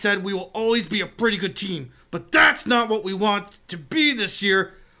 Like I said, we will always be a pretty good team. But that's not what we want to be this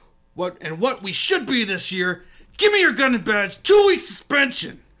year. What we should be this year. Give me your gun and badge. 2-week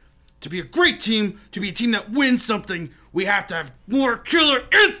suspension. To be a great team, to be a team that wins something, we have to have more killer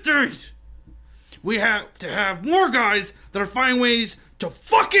instinct. We have to have more guys that are finding ways to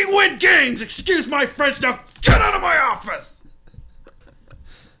fucking win games. Excuse my French now. Get out of my office.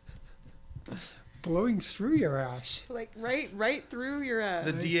 Blowing through your ass. Like right through your ass.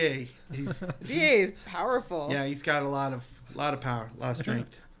 the DA. He's DA is powerful. yeah, he's got a lot of power, a lot of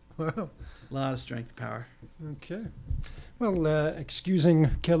strength, Wow. a lot of strength, power. Okay. Well, excusing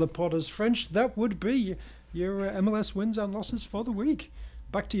Caleb Porter's French, that would be your MLS wins and losses for the week.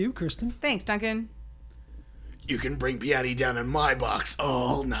 Back to you, Kristin. Thanks, Duncan. You can bring Piatti down in my box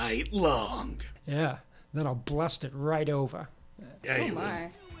all night long. Yeah. Then I'll blast it right over. Yeah, Oh you will.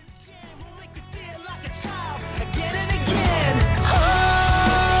 my. Again and again.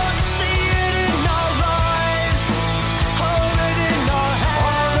 Oh, see it in our eyes. Hold it in our hands.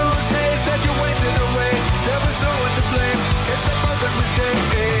 All those days that you wasted away. There was no one to blame. It's a perfect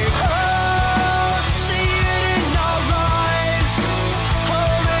mistake. Oh, see it in our eyes.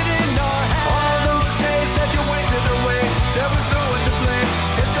 Hold it in our hands. All those days that you wasted away. There was no one to blame.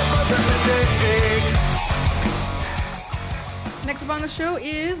 It's a perfect mistake. Next up on the show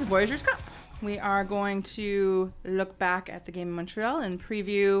is Voyageurs Cup. We are going to look back at the game in Montreal and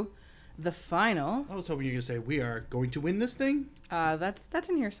preview the final. I was hoping you were gonna say we are going to win this thing. That's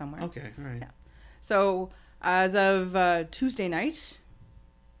in here somewhere. Okay, all right. Yeah. So as of Tuesday night,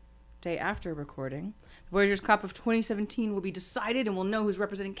 day after recording, the Voyageurs Cup of 2017 will be decided, and we'll know who's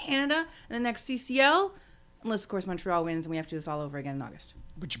representing Canada in the next CCL, unless of course Montreal wins and we have to do this all over again in August.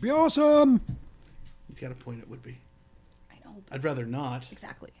 Which would be awesome. He's got a point. It would be. I know. I'd rather not,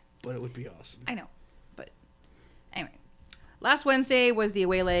 Exactly. but it would be awesome. I know. But anyway. Last Wednesday was the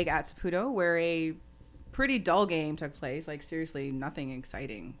away leg at Saputo, where a pretty dull game took place. Like, seriously, nothing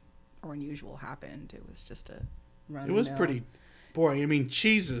exciting or unusual happened. It was just a run. It was pretty. Boy, I mean,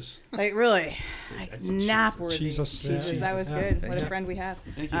 cheeses. Like, really. Like, That's a nap-worthy. Jesus, yeah. Jesus, that was Yeah. good. Thank What a you. friend we have.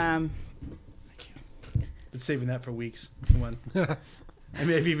 Thank you. Been saving that for weeks. Come on. I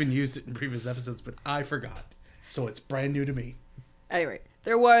may have even used it in previous episodes, but I forgot. So it's brand new to me. Anyway,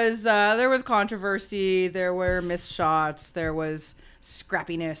 there was controversy. There were missed shots. There was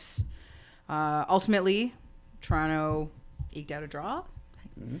scrappiness. Ultimately, Toronto eked out a draw.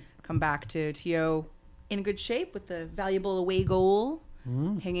 Come back to TO in good shape with the valuable away goal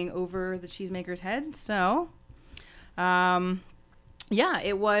hanging over the cheesemaker's head. So, yeah,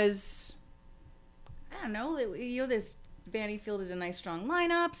 it was. I don't know. This Vanny fielded a nice strong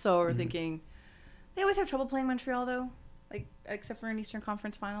lineup. So we're thinking they always have trouble playing Montreal though. Like, except for in Eastern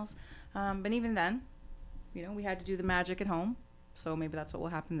Conference Finals. But even then, we had to do the magic at home. So maybe that's what will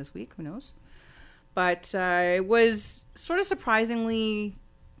happen this week. Who knows? But it was sort of surprisingly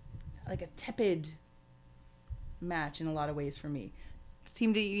like a tepid match in a lot of ways for me. It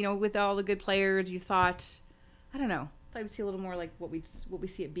seemed to, with all the good players, you thought, I don't know, I would see a little more like what we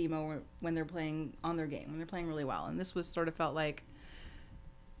see at BMO when they're playing on their game, when they're playing really well. And this was sort of felt like,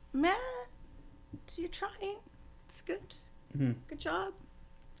 man, you're trying. It's good. Good job.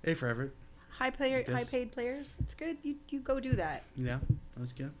 A for effort. High paid players. It's good. You go do that. Yeah,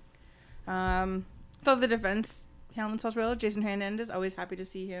 that's good. Thought the defense handled themselves well. Jason Hernandez, always happy to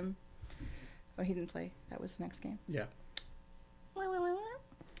see him. Oh, he didn't play. That was the next game. Yeah.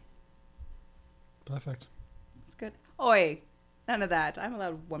 Perfect. It's good. Oi, none of that. I'm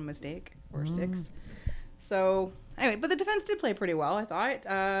allowed one mistake or 6. So anyway, but the defense did play pretty well, I thought.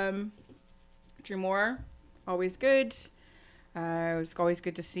 Drew Moore, always good. It was always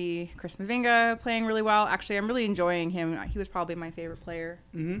good to see Chris Mavinga playing really well. Actually, I'm really enjoying him. He was probably my favorite player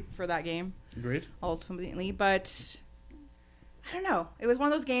for that game. Agreed. Ultimately, but I don't know. It was one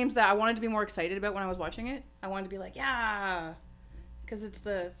of those games that I wanted to be more excited about when I was watching it. I wanted to be like, yeah, because it's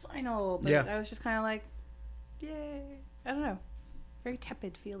the final. But I was just kind of like, yay. I don't know. Very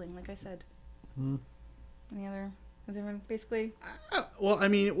tepid feeling, like I said. Any other? Was everyone basically? Well, I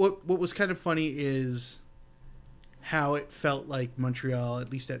mean, what was kind of funny is how it felt like Montreal,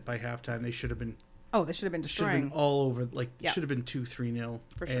 at least by halftime, they should have been. Oh, they should have been Should have destroying. been all over. Like, Yeah. should have been 2-3-0.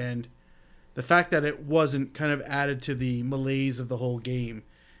 For sure. And the fact that it wasn't kind of added to the malaise of the whole game.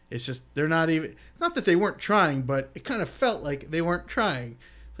 It's just, they're not even. It's not that they weren't trying, but it kind of felt like they weren't trying.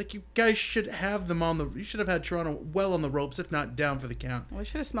 Like, you guys should have them on the. You should have had Toronto well on the ropes, if not down for the count. Well, they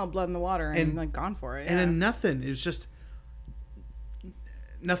should have smelled blood in the water and like gone for it. And Yeah. then nothing. It was just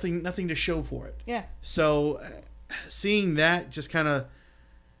nothing to show for it. Yeah. So, seeing that just kind of,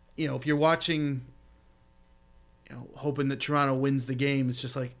 if you're watching, hoping that Toronto wins the game, it's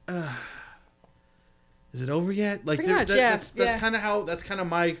just like, is it over yet? Like, Pretty much, yeah. That's kind of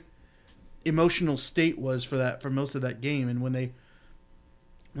my emotional state was for most of that game. And when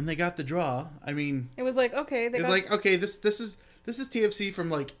they got the draw, I mean, It was like, okay. it was like, okay, this is TFC from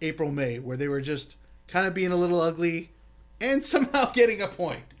like April, May, where they were just kind of being a little ugly and somehow getting a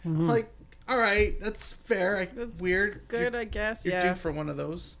point. Like, all right, that's fair. That's weird. good, I guess. You're Yeah. due for one of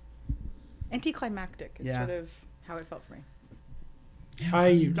those. Anticlimactic is Yeah. sort of how it felt for me.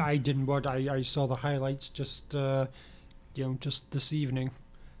 I didn't watch. I saw the highlights just just this evening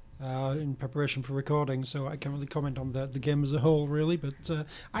in preparation for recording, so I can't really comment on the game as a whole, really. But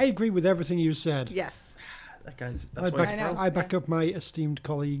I agree with everything you said. Yes. That guy's. I That's why he's I a know. pro. I back up my esteemed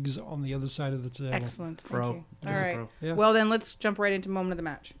colleagues on the other side of the table. Excellent. Thank Pro. you. He's All a right. pro. Yeah. Well, then let's jump right into moment of the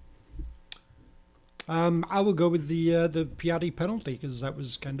match. I will go with the Piatti penalty because that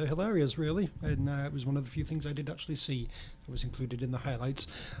was kind of hilarious, really, and it was one of the few things I did actually see. That was included in the highlights.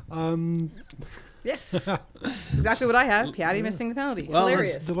 Yes. That's exactly what I have. Piatti missing the penalty. Well, that's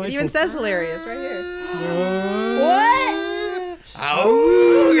Hilarious. It delightful. even says hilarious right here.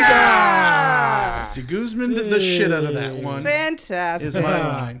 Auga! De Guzman did the shit out of that one. Fantastic. Is my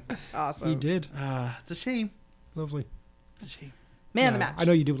line. Awesome. He did. It's a shame. Lovely. It's a shame. Man of the Yeah, match. I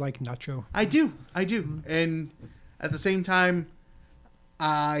know you do like Nacho. I do. And at the same time,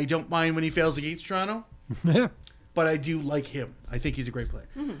 I don't mind when he fails against Toronto, Yeah. but I do like him. I think he's a great player.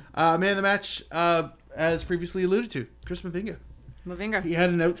 Man of the match, as previously alluded to, Chris Mavinga. Mavinga. He had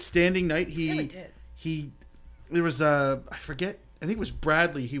an outstanding night. really did. There was I forget. I think it was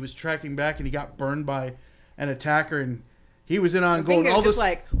Bradley. He was tracking back and he got burned by an attacker and he was in on goal. And Mavinga's all just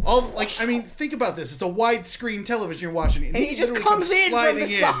this, I mean, think about this. It's a widescreen television you're watching, And he just literally comes in from the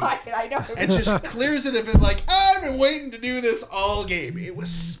sliding side. I know. and just clears it. If it's like, I've been waiting to do this all game. It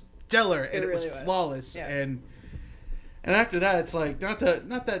was stellar and it really was was. flawless. Yeah. And after that, it's like not that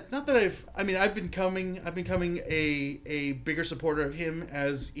I've becoming a bigger supporter of him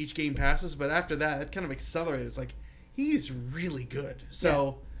as each game passes. But after that, it kind of accelerated. It's like he's really good.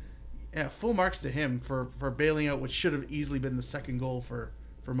 So, yeah, full marks to him for bailing out what should have easily been the second goal for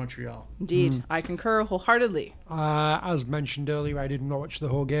Montreal. Indeed. I concur wholeheartedly. As mentioned earlier, I didn't watch the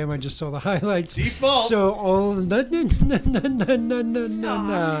whole game. I just saw the highlights. Default. So all no.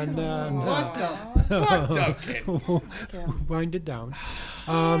 What the fuck, Duncan? Wind it down.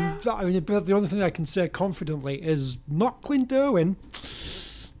 But the only thing I can say confidently is not Clint Irwin.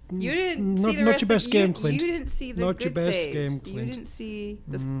 You didn't Not see the your rest best of, game, you, Clint. You didn't see the Not good your best saves. game, You Clint. didn't see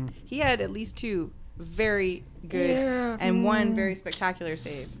this. He had at least 2 very good and 1 very spectacular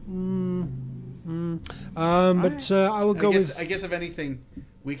save. But I will go with. I guess if anything,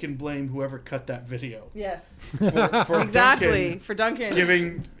 we can blame whoever cut that video. Yes. For Exactly. Duncan For Duncan.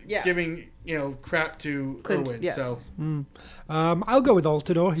 giving crap to Clint, Irwin. yes. So I'll go with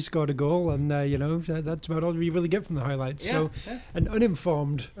Altidore. He scored a goal, and that's about all we really get from the highlights. Yeah, So, yeah. an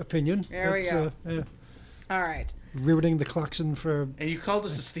uninformed opinion. There we go. All right. Ruining the klaxon for. and you called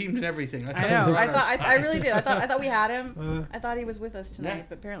us esteemed and everything. I know. we were I on our thought. side. I really did. I thought we had him. I thought he was with us tonight, Yeah.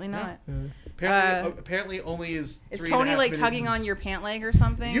 but apparently not. Apparently only is. Is 3.5 Tony like minutes tugging is- on your pant leg or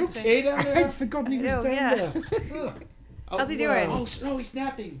something? You Saying- okay down there? I'd forgotten he I was know, down yeah. there. How's he doing? Oh no, he's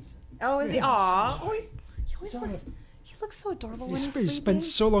napping. Oh, is he? Aw. Oh, he always looks. He looks so adorable when he's He sleeping. spent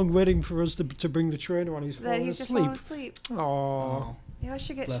so long waiting for us to bring the trainer on. He's that falling he's just asleep. falling asleep. Oh, Yeah,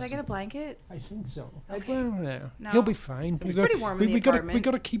 should I Bless get him. a blanket? I think so. Okay. Well, yeah. No. He'll be fine. It's pretty warm in the apartment. We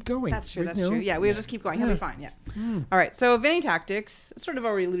got to keep going. That's true. We- That's you know, true. Yeah, we'll just keep going. He'll be fine. Yeah. All right. So Vinny tactics, sort of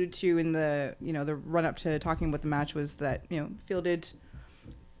already alluded to in the the run up to talking about the match, was that fielded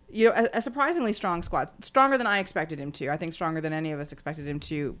a surprisingly strong squad, stronger than I expected him to. I think stronger than any of us expected him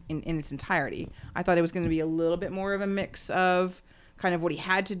to in its entirety. I thought it was going to be a little bit more of a mix of kind of what he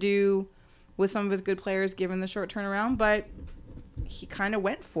had to do with some of his good players given the short turnaround, but he kind of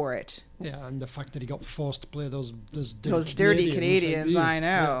went for it. Yeah, and the fact that he got forced to play those Dirty Canadians, I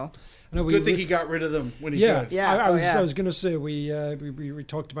know. Yeah. I know Good thing he got rid of them when he Yeah, could. Yeah. I yeah. was going to say we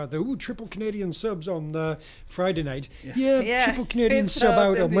talked about the triple Canadian subs on Friday night. Yeah, triple Canadian It's sub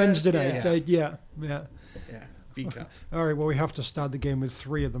out on yeah. Wednesday night. Yeah. Yeah. Yeah, V Cup. All right, well, we have to start the game with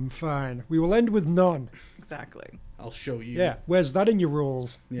 3 of them. Fine. We will end with none. Exactly. I'll show you. Yeah. Where's that in your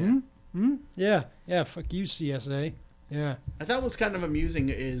rules? Yeah. Yeah. Fuck you, CSA. Yeah. I thought what's kind of amusing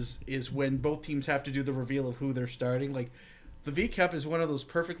is when both teams have to do the reveal of who they're starting. Like, the V Cup is one of those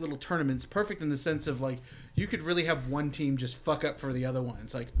perfect little tournaments. Perfect in the sense of, like, you could really have one team just fuck up for the other one.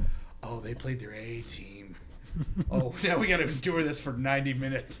 It's like, oh, they played their A team. Oh, now we got to endure this for 90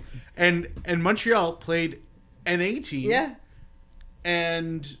 minutes. And Montreal played an A team. Yeah.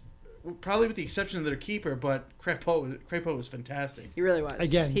 And probably with the exception of their keeper, but Crépeau was fantastic. He really was.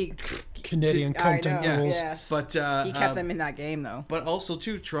 Again, he Canadian I content know, rules. yes. But he kept them in that game, though. But also,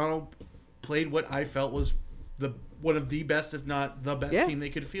 too, Toronto played what I felt was one of the best, if not the best team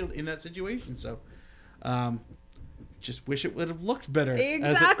they could field in that situation. So, just wish it would have looked better.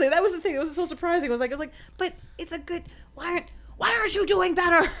 Exactly. That was the thing. It was so surprising. I was like, but it's a good. Why aren't you doing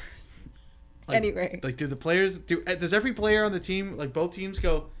better? Anyway, like, does every player on the team, like both teams,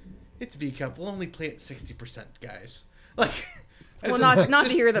 go, it's V Cup, we'll only play at 60%, guys. Like, well, not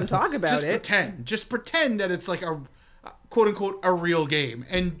to hear them talk about just it. Just pretend that it's like a quote unquote a real game,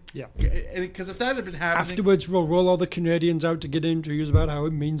 and because if that had been happening afterwards, we'll roll all the Canadians out to get interviews about how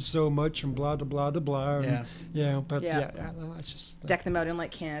it means so much and blah blah blah blah. And, that's just deck them out in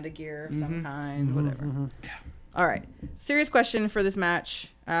like Canada gear of some kind, whatever. All right, serious question for this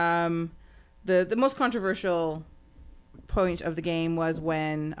match. The most controversial point of the game was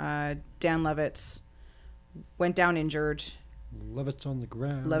when Dan Levitz went down injured. Levitz on the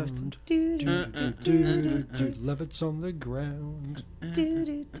ground. Levitz. Levitz on the ground.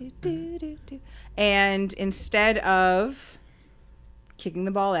 And instead of kicking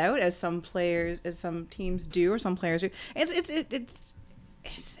the ball out, as some teams do, or some players do, it's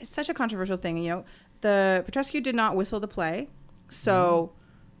such a controversial thing. The Petrescu did not whistle the play, so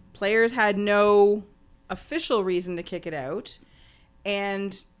players had no official reason to kick it out,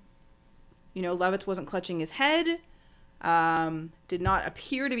 and Levitz wasn't clutching his head. Did not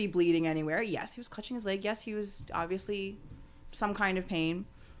appear to be bleeding anywhere. Yes, he was clutching his leg. Yes, he was obviously some kind of pain.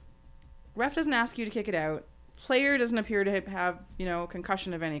 Ref doesn't ask you to kick it out. Player doesn't appear to have,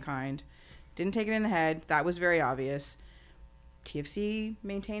 concussion of any kind. Didn't take it in the head. That was very obvious. TFC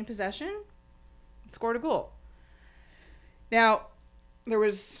maintained possession, scored a goal. Now, there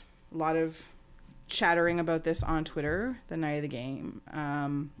was a lot of chattering about this on Twitter the night of the game.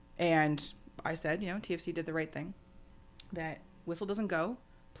 And I said, TFC did the right thing. That whistle doesn't go.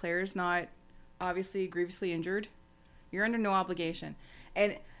 Player's not obviously grievously injured. You're under no obligation.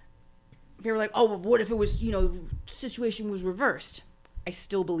 And people are like, oh, well, what if it was, situation was reversed? I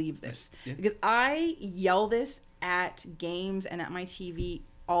still believe this because I yell this at games and at my TV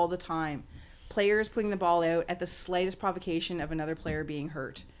all the time. Players putting the ball out at the slightest provocation of another player being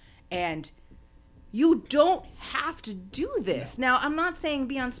hurt. And you don't have to do this. Now, I'm not saying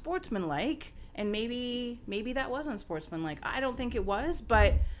be unsportsmanlike, and maybe that was unsportsmanlike. I don't think it was,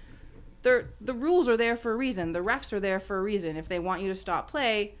 but the rules are there for a reason. The refs are there for a reason. If they want you to stop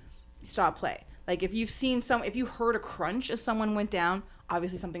play, stop play. Like if if you heard a crunch as someone went down,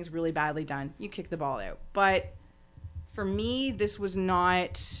 obviously something's really badly done. You kick the ball out. But for me, this was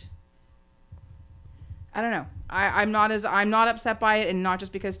not. I don't know. I'm not upset by it, and not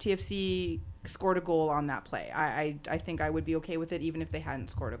just because TFC scored a goal on that play. I think I would be okay with it even if they hadn't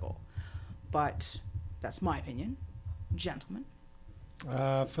scored a goal. But that's my opinion, gentlemen.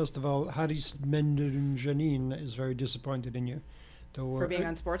 First of all, Haris Mendenjanine is very disappointed in you. For being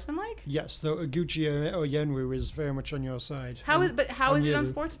unsportsmanlike? Yes, though Oguchi Oyenwu is very much on your side. How is it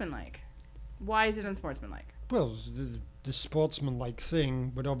unsportsmanlike? Why is it unsportsmanlike? Well, the sportsmanlike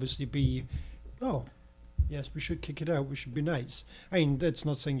thing would obviously be, yes, we should kick it out. We should be nice. I mean, that's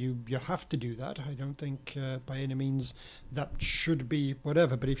not saying you have to do that. I don't think by any means that should be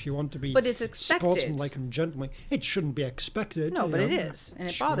whatever. But if you want to be but it's expected. Sportsmanlike and gentlemanly, it shouldn't be expected. No, but it is, and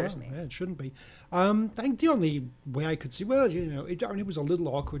it bothers me. Yeah, it shouldn't be. I think the only way I could see, it was a little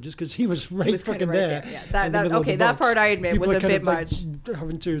awkward just because he was fucking right there. Yeah, that part I admit People was a bit much. much.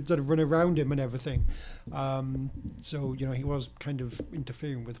 Having to sort of run around him and everything. So, he was kind of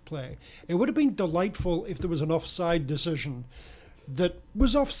interfering with play. It would have been delightful if there was an offside decision that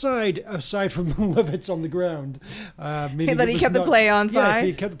was offside aside from Levitt's on the ground. Meaning that he kept the play onside? Yeah, if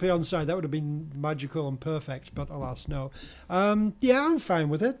he kept the play onside, that would have been magical and perfect, but alas, no. I'm fine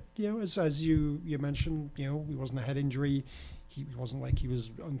with it. As you mentioned, he wasn't a head injury. He wasn't like he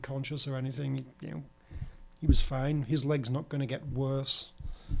was unconscious or anything. He was fine. His leg's not going to get worse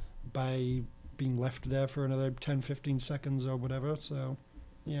by being left there for another 10, 15 seconds or whatever. So,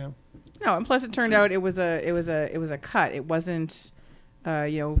 yeah. No, and plus it turned out it was a cut. It wasn't,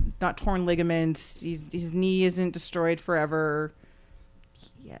 not torn ligaments. His knee isn't destroyed forever.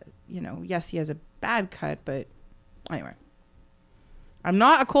 Yeah, yes, he has a bad cut, but anyway. I'm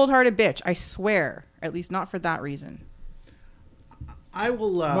not a cold-hearted bitch. I swear. At least not for that reason. I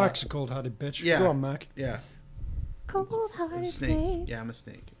will. Mac's a cold-hearted bitch. Yeah. Go on, Mac. Yeah. Cold-hearted snake. Yeah, I'm a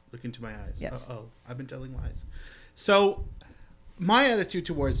snake. Look into my eyes. Yes. Uh-oh. I've been telling lies. So, my attitude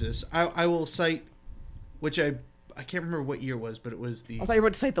towards this, I will cite, which I can't remember what year it was, but it was the... I thought you were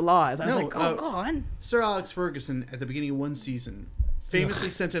about to cite the laws. I was like, go on. Sir Alex Ferguson, at the beginning of one season, famously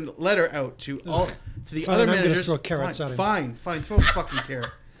sent a letter out to the other managers. Throw carrots at him. Fine, throw a fucking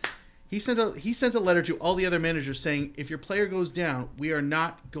carrot. He sent a letter to all the other managers saying, if your player goes down, we are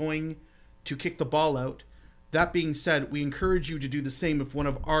not going to kick the ball out. That being said, we encourage you to do the same if one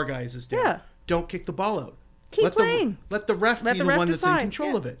of our guys is down. Yeah. Don't kick the ball out. Keep playing. Let the ref be the one that's in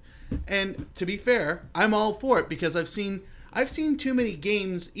control of it. And to be fair, I'm all for it because I've seen too many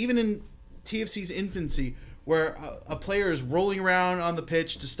games, even in TFC's infancy, where a player is rolling around on the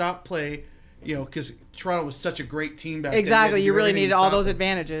pitch to stop play, because Toronto was such a great team back then. Exactly, you really needed all those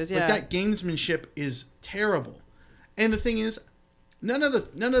advantages. Yeah, that gamesmanship is terrible. And the thing is, none of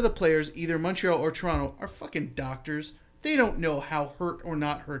the players, either Montreal or Toronto, are fucking doctors. They don't know how hurt or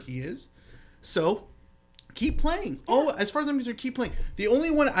not hurt he is. So, keep playing. Oh, as far as I'm concerned, keep playing. The only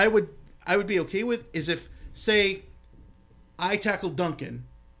one I would be okay with is if, say, I tackle Duncan,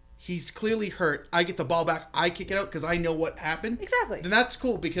 he's clearly hurt, I get the ball back, I kick it out because I know what happened. Exactly. Then that's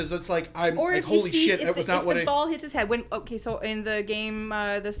cool because that's like I'm or like, if holy see, shit, if that was not what the ball hits his head. So in the game,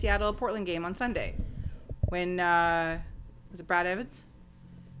 the Seattle-Portland game on Sunday, when was it Brad Evans?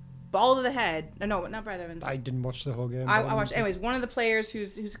 Ball to the head. No, not Brad Evans. I didn't watch the whole game. I watched. Anyways, one of the players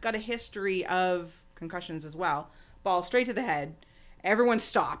who's got a history of concussions as well. Ball straight to the head. Everyone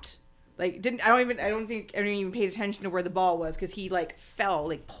stopped. Like I don't think anyone even paid attention to where the ball was because he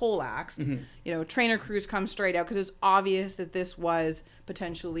fell poleaxed. Mm-hmm. Trainer crews come straight out because it's obvious that this was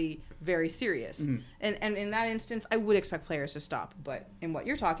potentially very serious. Mm-hmm. And in that instance, I would expect players to stop. But in what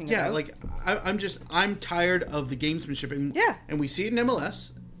you're talking about, I'm tired of the gamesmanship. And we see it in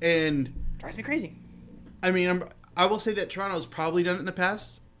MLS. And drives me crazy. I mean, I will say that Toronto's probably done it in the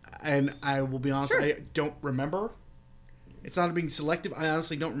past, and I will be honest, sure. I don't remember. It's not being selective. I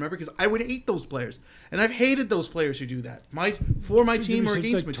honestly don't remember because I would hate those players, and I've hated those players who do that. For my team or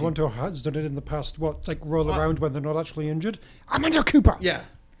against my team. Toronto has done it in the past. Roll around when they're not actually injured. Amanda Cooper. Yeah.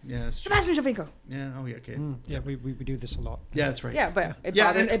 Sebastian Javinko. Yeah. Oh yeah. Okay. We do this a lot. Yeah, that's right. Yeah, but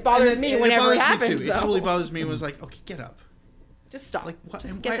it bothers me whenever it happens. It totally bothers me. It was like, okay, get up. Just stop. Like, what,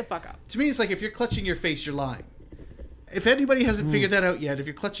 Just and get why- the fuck up. To me, it's like if you're clutching your face, you're lying. If anybody hasn't figured that out yet, if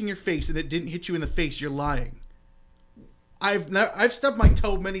you're clutching your face and it didn't hit you in the face, you're lying. I've stubbed my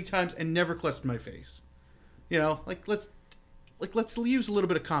toe many times and never clutched my face. You know, let's use a little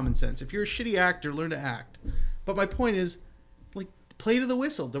bit of common sense. If you're a shitty actor, learn to act. But my point is, like, play to the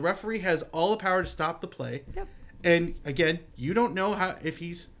whistle. The referee has all the power to stop the play. Yep. And again, you don't know how if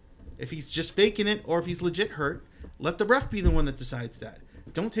he's just faking it or if he's legit hurt. Let the ref be the one that decides that.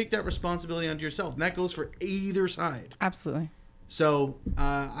 Don't take that responsibility onto yourself. And that goes for either side. Absolutely. So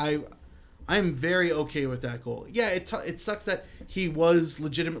I'm very okay with that goal. Yeah, it sucks that he was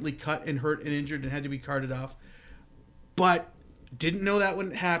legitimately cut and hurt and injured and had to be carted off. But didn't know that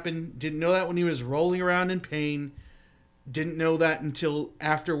when it happened. Didn't know that when he was rolling around in pain. Didn't know that until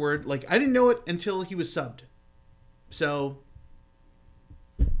afterward. Like, I didn't know it until he was subbed. So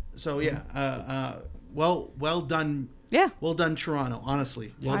yeah. Well done. Yeah. Well done, Toronto.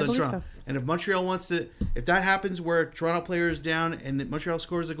 Honestly, well I done, believe Toronto. so. And if Montreal wants to, if that happens where Toronto player is down and that Montreal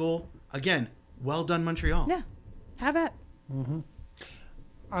scores a goal, again, well done, Montreal. Yeah. Have at.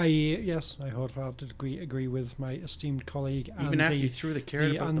 I wholeheartedly agree with my esteemed colleague. Even and after you threw the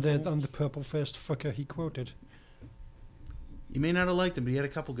carrot about the hole. and the purple-faced fucker he quoted. You may not have liked him, but he had a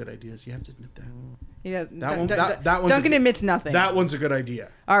couple good ideas. You have to admit that. Yeah. That one's Duncan admits nothing. That one's a good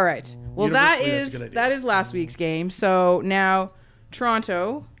idea. All right. Well, that Universally, that's is a good idea. that is last week's game. So now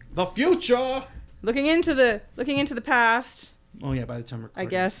Toronto The future. looking into the past. Oh yeah, by the time we're recording.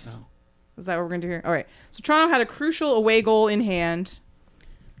 I guess. Oh. Is that what we're going to do here? All right. So Toronto had a crucial away goal in hand.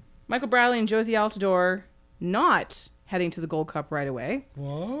 Michael Bradley and Josie Altidore not heading to the Gold Cup right away.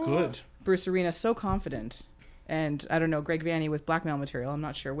 What? Good. Bruce Arena so confident. And I don't know, Greg Vanny with blackmail material, I'm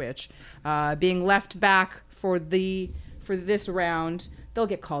not sure which. Being left back for this round. They'll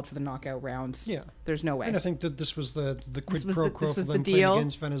get called for the knockout rounds. Yeah. There's no way. And I think that this was the quid was pro the- quo this for was the them deal. playing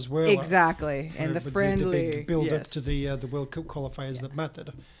against Venezuela. Exactly. And the with friendly. the big build up yes. to the World Cup qualifiers that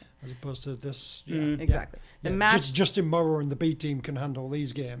mattered, as opposed to this. Exactly. The Yeah, match. Justin Morrow and the B team can handle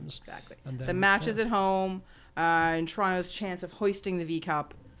these games. Exactly. And then, The match is at home, and Toronto's chance of hoisting the V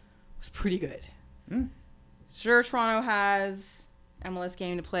Cup was pretty good. Sure, Toronto has MLS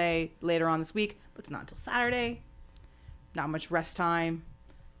game to play later on this week, but it's not until Saturday. Not much rest time.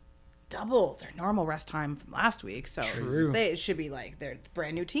 Double their normal rest time from last week, so True. it should be like their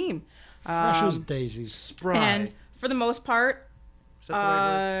brand new team. Fresh as daisies. Spry. And for the most part, Is that the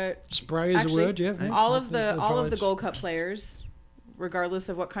right word? Spry is actually, a word, yeah. all of the valid. Gold Cup players, regardless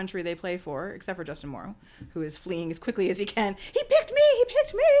of what country they play for, except for Justin Morrow, who is fleeing as quickly as he can. He picked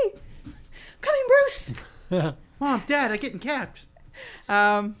me. Coming, Bruce. Mom, Dad, I'm getting capped.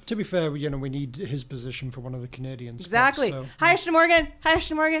 To be fair, we need his position for one of the Canadian spots, Exactly. so- Hi, Ashton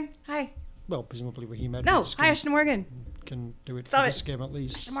Morgan. Hi. well, presumably Raheem No. Edwards Hi, Ashton Morgan. can do it Stop for it. this game at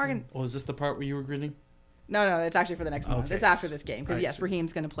least. Ashton Morgan. Oh, is this the part where you were grinning? No, it's actually for the next one. Okay. It's after this game because Alright, yes, sweet.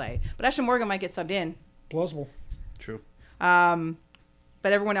 Raheem's going to play, but Ashton Morgan might get subbed in. Plausible. True.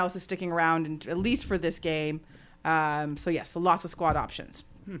 But everyone else is sticking around, and at least for this game. So lots of squad options.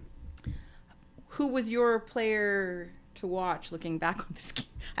 Who was your player to watch looking back on this game?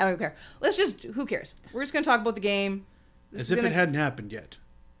 I don't care. Who cares? We're just going to talk about the game. As if it hadn't happened yet.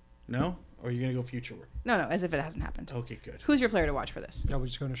 No? Or are you going to go future work? No, as if it hasn't happened. Okay, good. Who's your player to watch for this? Yeah, we're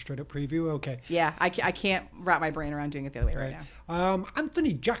just going to straight up preview. Okay. Yeah, I can't wrap my brain around doing it the other way right now.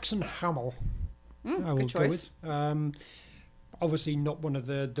 Anthony Jackson Hamill. I will good choice. go with. Obviously not one of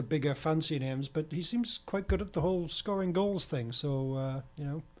the bigger fancy names, but he seems quite good at the whole scoring goals thing. So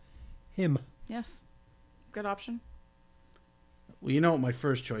him. Yes, good option. Well, you know what my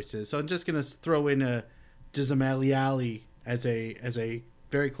first choice is, so I'm just gonna throw in a Dizamaliali as a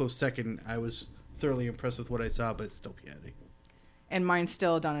very close second. I was thoroughly impressed with what I saw, but it's still Piatti. And mine's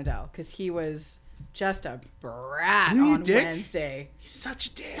still Donadell because he was just a brat Isn't he a on dick? Wednesday. He's such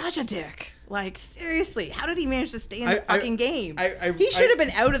a dick. Such a dick. Like, seriously, how did he manage to stay in the I- fucking game? I- He should have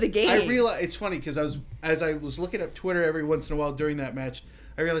been out of the game. I realize it's funny because as I was looking up Twitter every once in a while during that match,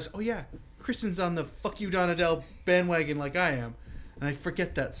 I realized, oh yeah, Kristin's on the fuck you Donadell bandwagon like I am, and I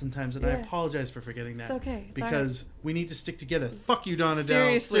forget that sometimes, and I Yeah. apologize for forgetting that. It's okay. It's because we need to stick together. Fuck you, Donadell.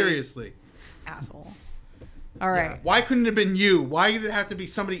 Seriously. Seriously. Asshole. All right. Why couldn't it have been you? Why did it have to be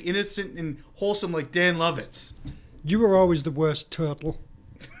somebody innocent and wholesome like Dan Lovitz? You were always the worst turtle.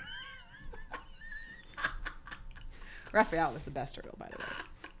 Raphael was the best turtle, by the way.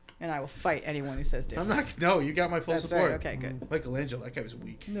 And I will fight anyone who says I'm different. not. No, you got my full That's support. right. Okay, good. Michelangelo, that guy was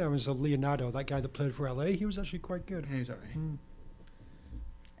weak. Yeah, it was Leonardo, that guy that played for LA. He was actually quite good. Yeah, he's all right.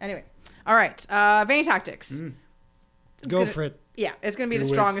 Anyway. All right. Vanny Tactics. Go for it. Yeah, it's going to be Do the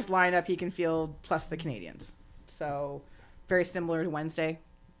it. strongest lineup he can field plus the Canadians. So very similar to Wednesday.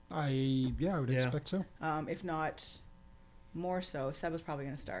 I would expect so. If not more so. Seba's probably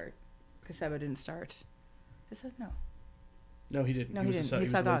going to start because Seba didn't start. No. No, he didn't. No, he he was didn't. A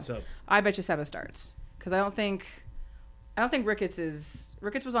He sub. subbed He on. was a late sub. I bet you Seba starts because I don't think Ricketts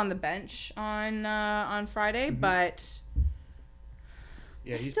was on the bench on Friday, but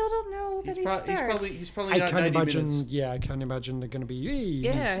Yeah, I still don't know that he starts. He's probably I not can't 90 imagine. minutes. Yeah, I can't imagine they're going to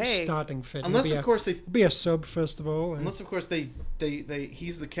be starting fit. Unless He'll of course they be a sub first of all. Unless of course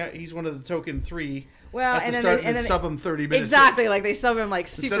he's one of the token 3. Well, at the start and then sub him 30 minutes. Exactly, like they sub him like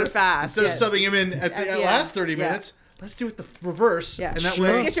super fast. Instead of subbing him in at the last 30 minutes, let's do it the reverse. Yeah, and that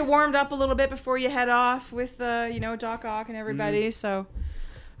let's way get you warmed up a little bit before you head off with Doc Ock and everybody. So,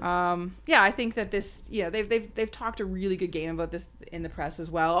 I think that this, they've talked a really good game about this in the press as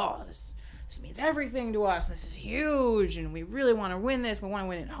well. Oh, this means everything to us. This is huge, and we really want to win this. We want to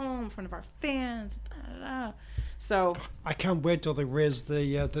win it home in front of our fans. Da, da, da. So I can't wait till they raise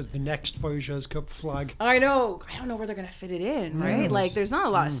the next Voyageurs Cup flag. I know. I don't know where they're going to fit it in, right? Like, there's not a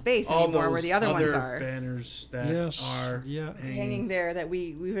lot of space anymore where the other ones are. Banners that are hanging there that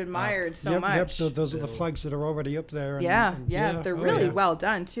we've admired so much. Yep, those are the flags that are already up there. And, they're really well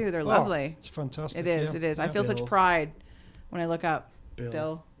done too. They're lovely. It's fantastic. It is. I feel such pride when I look up.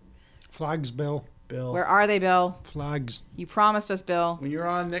 Bill. Flags, Bill. Where are they, Bill? Flags. You promised us, Bill. When you're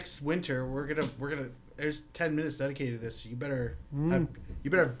on next winter, we're gonna. There's 10 minutes dedicated to this. So you better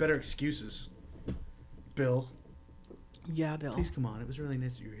have better excuses, Bill. Yeah, Bill. Please come on. It was really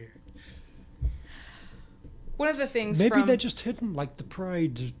nice that you were here. One of the things maybe they're just hidden, like the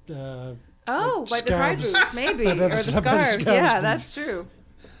pride. Like the pride booth, maybe, or the scarves. Yeah, that's true.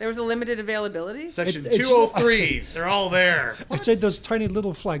 There was a limited availability. Section 203. They're all there. I'd say those tiny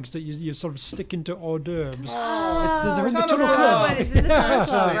little flags that you sort of stick into hors d'oeuvres. They're in the tunnel tunnel club. It's in the tunnel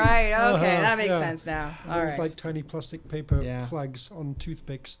club. Right. Okay, that makes sense now. All right. Like tiny plastic paper flags on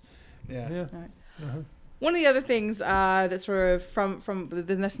toothpicks. Yeah. All right. One of the other things that sort of from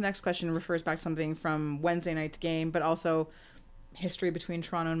this next question refers back to something from Wednesday night's game, but also history between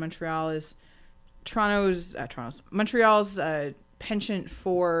Toronto and Montreal is Montreal's penchant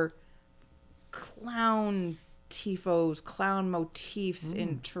for clown tifos, clown motifs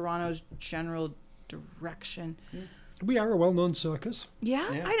in Toronto's general direction. We are a well-known circus. Yeah.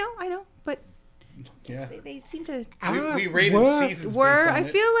 I know, but yeah, they seem to. We rated seasons. I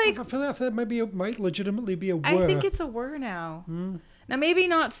feel like that might legitimately be a word. I think it's a word now. Now, maybe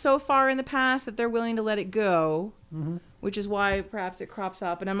not so far in the past that they're willing to let it go, which is why perhaps it crops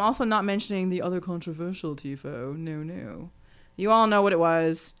up. And I'm also not mentioning the other controversial tifo. No. You all know what it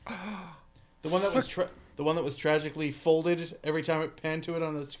was. The one that was tragically folded every time it panned to it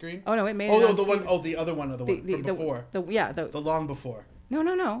on the screen. Oh no, it made. The other one from before. The long before.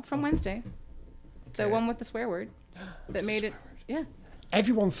 No, from Wednesday. Okay. The one with the swear word that made it. Yeah.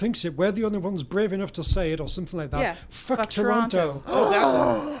 Everyone thinks it. We're the only ones brave enough to say it, or something like that. Yeah. Fuck Toronto. Oh, that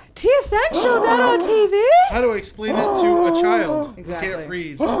one. TSN showed that on TV. How do I explain that to a child Exactly. who can't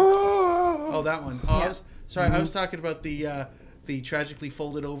read? Oh, that one. Oh, Yeah. I was talking about the tragically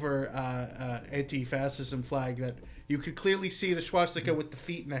folded over anti-fascism flag that you could clearly see the swastika with the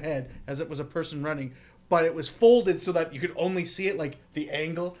feet and the head as it was a person running, but it was folded so that you could only see it, like the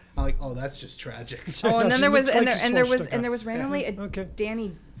angle. I'm like, oh, that's just tragic. Oh, and then there was swastika. randomly a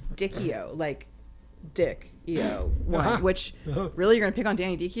Danny Dickio, like Dick EO one, which really you're gonna pick on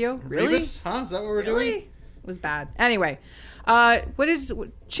Danny Dickio? Really? Rebus? Huh? Is that what we're doing? It was bad. Anyway, what is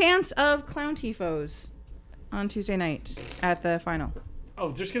chance of clown tifos on Tuesday night at the final?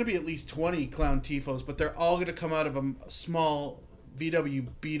 Oh, there's going to be at least 20 clown tifos, but they're all going to come out of a small VW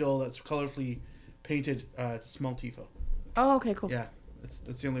Beetle that's colorfully painted small tifo. Oh, okay, cool. Yeah, that's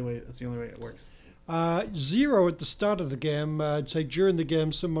the only way. That's the only way it works. 0 at the start of the game. I'd say during the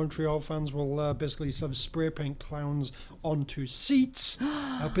game, some Montreal fans will basically sort of spray paint clowns onto seats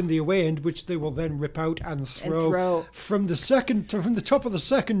up in the away end, which they will then rip out and throw. From the top of the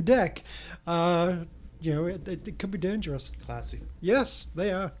second deck. It could be dangerous. Classy. Yes,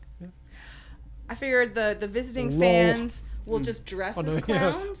 they are. Yeah. I figured the visiting fans will just dress as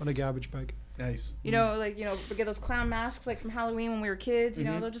clowns. On a garbage bag. Nice. We get those clown masks like from Halloween when we were kids.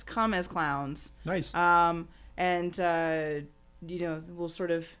 They'll just come as clowns. Nice. We'll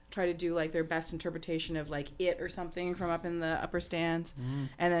sort of try to do like their best interpretation of like It or something from up in the upper stands,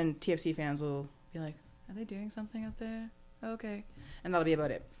 and then TFC fans will be like, "Are they doing something up there?" Okay, and that'll be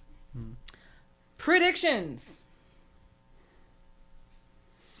about it. Predictions.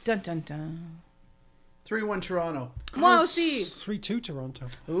 Dun dun dun. 3-1 Toronto. Whoa, see. 3-2 Toronto.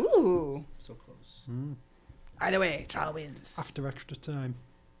 Ooh. So close. Either way, Toronto wins. After extra time.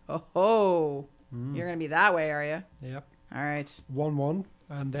 Oh. You're gonna be that way, are you? Yep. All right. 1-1,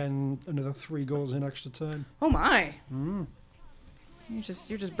 and then another 3 goals in extra time. Oh my. You're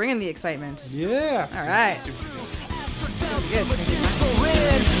just bringing the excitement. Yeah. All right. Good.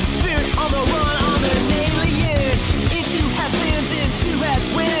 Spirit on the run, I'm an alien. Into heavens, into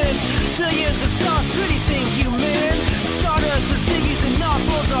headwinds. Zillions of stars, pretty thing human. Stardust, Ziggy's and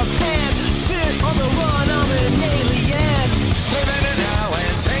Knockballs are panned. Spirit on the run, I'm an alien. Living it now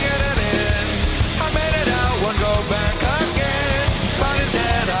and taking it in. I made it out, won't go back again. Body's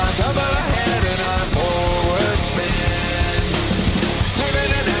head on top of the head and I forward spin.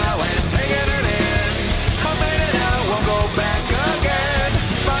 Living it now and taking it in. I made it out, won't go back again.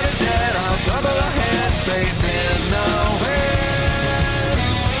 Body's head on top of the head, facing nowhere.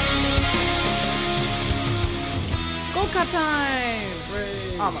 Gold Cup time.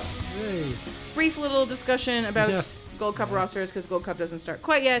 Almost. Hey. Brief little discussion about Yeah. Gold Cup rosters because Gold Cup doesn't start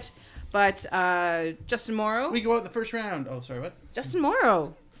quite yet. But Justin Morrow. We go out the first round. Oh, sorry, what? Justin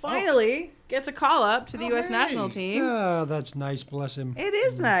Morrow finally gets a call up to the U.S. hey. national team. Ah, that's nice. Bless him. It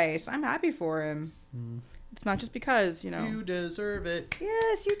is nice. I'm happy for him. It's not just because, you know. You deserve it.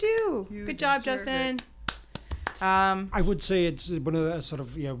 Yes, you do. You Good job, deserve Justin. I would say it's one of the sort of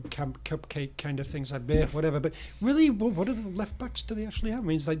cupcake kind of things. Whatever, but really, what are the left backs do they actually have? I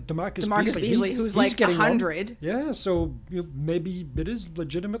mean, it's like DeMarcus Beasley, who's he's like getting on. 100. Yeah, so maybe it is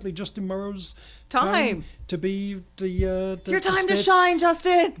legitimately Justin Morrow's Time. to be the. It's your time to shine,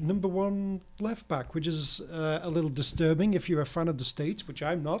 Justin. Number 1 left back, which is a little disturbing if you're a fan of the States, which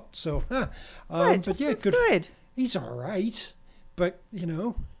I'm not. So, but Justin's yeah, good. He's all right, but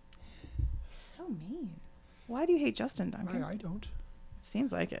So mean. Why do you hate Justin, Duncan? I don't.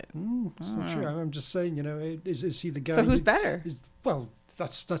 Seems like it. It's not sure. I'm just saying, is he the guy? So who's better? Well,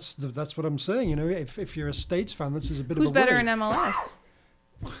 that's what I'm saying. If you're a States fan, this is a bit Who's of a better worry. in MLS?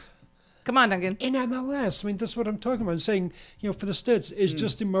 Come on, Duncan. In MLS, I mean, that's what I'm talking about. I'm saying, for the States, is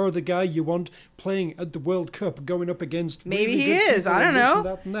Justin Morrow the guy you want playing at the World Cup, going up against? Maybe really he good is. people I don't and this know. and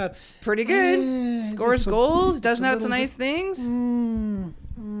that and that. It's pretty good. Scores goals. Does notes some nice things.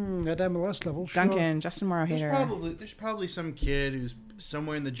 At MLS level, sure. Duncan, Justin Morrow hater. There's probably some kid who's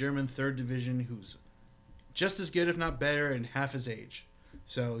somewhere in the German 3rd division who's just as good, if not better, and half his age.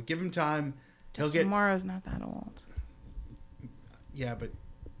 So give him time. Justin Morrow's not that old. Yeah, but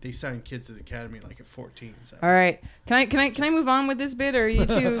they sign kids to the academy like at 14. So. All right. Can I move on with this bit, or are you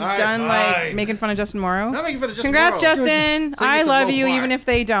two right, done fine. making fun of Justin Morrow? Not making fun of Justin Congrats, Morrow. Justin. So he I gets a love low you, bar. even if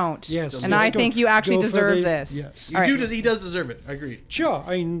they don't. Yes. And yes, I go- think you actually go for deserve the- this. Yes. All right. He does deserve it. I agree. Sure.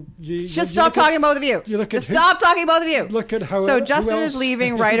 I mean, Just stop talking, both of you. you look at Just stop talking, both of you. Look at how. So who Justin else is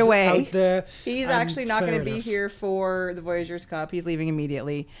leaving right is away. Out there, He's and actually not going fair to be enough. here for the Voyageurs Cup. He's leaving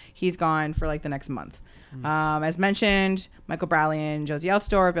immediately. He's gone for like the next month. As mentioned, Michael Bradley and Josie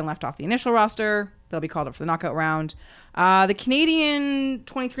Altidore have been left off the initial roster. They'll be called up for the knockout round. The Canadian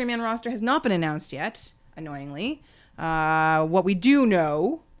 23-man roster has not been announced yet, annoyingly. What we do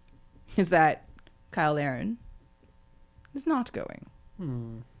know is that Kyle Aaron is not going.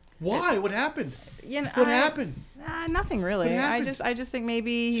 Why? What happened? What happened? Nothing really. What happened? I just think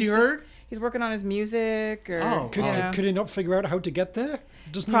maybe Has he heard? He's working on his music, or Oh, Could he not figure out how to get there?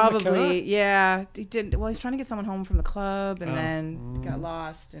 Doesn't he have a car? probably, yeah. He did. Well, he's trying to get someone home from the club, and then got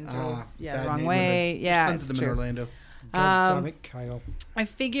lost and drove the bad wrong neighborhoods. way. There's Yeah, tons it's of them in true. Orlando. God damn it, Kyle. I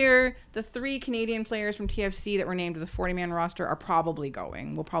figure the 3 Canadian players from TFC that were named to the 40-man roster are probably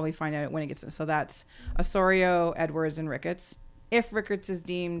going. We'll probably find out when it gets. So that's Osorio, Edwards, and Ricketts. If Ricketts is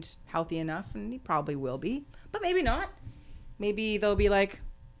deemed healthy enough, and he probably will be, but maybe not. Maybe they'll be like,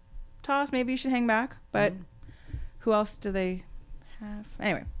 Toss, maybe you should hang back. But who else do they have?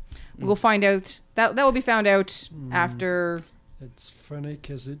 Anyway, we'll find out. That will be found out after. It's funny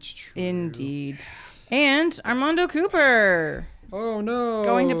because it's true. Indeed. And Armando Cooper Oh, no.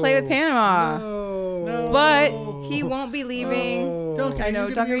 going to play with Panama. No. But he won't be leaving. Oh. Duncan, I know.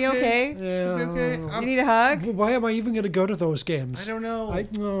 you gonna Duncan, are be you okay? Yeah. You okay? Do you need a hug? Why am I even going to go to those games? I don't know. I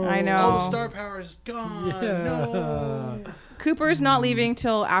know. I know. All the star power is gone. Yeah. No. Cooper's not leaving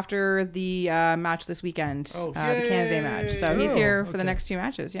till after the match this weekend, Oh, the Canada Day match. So he's Oh, here for the okay. next 2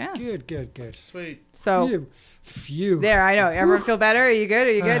 matches. Yeah. Good. Sweet. So Phew. there, I know. Everyone feel better? Are you good?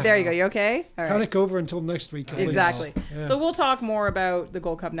 Are you good? There you go. You okay? All right. Panic over until next week. please. Exactly. Yeah. So we'll talk more about the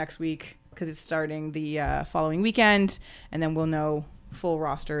Gold Cup next week because it's starting the following weekend, and then we'll know full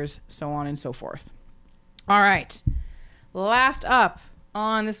rosters, so on and so forth. All right. Last up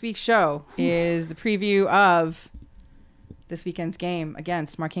on this week's show is the preview of this weekend's game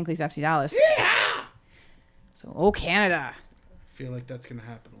against Mark Hinkley's FC Dallas. Yeah! So, Canada. I feel like that's going to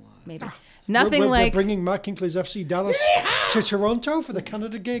happen a lot. maybe. Nothing we're like bringing Mark Hinkley's FC Dallas to Toronto for the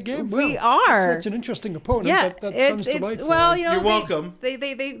Canada Day game. we are. That's an interesting opponent. Yeah, that sounds delightful. well, you know, You're welcome.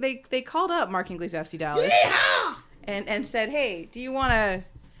 They called up Mark Hinkley's FC Dallas and said, hey, do you want to?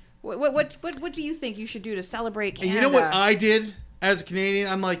 What do you think you should do to celebrate Canada? And you know what I did as a Canadian?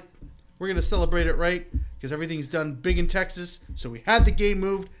 I'm like, we're going to celebrate it right because everything's done big in Texas. So we had the game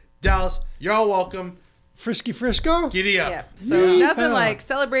moved. Dallas, you're all welcome. Frisky Frisco? Giddy up. Yeah. So nothing like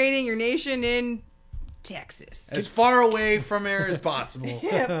celebrating your nation in Texas. As far away from here as possible.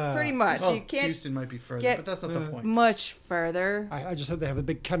 Yeah, pretty much. Well, You can't Houston might be further, get but that's not the point. much further. I just hope they have a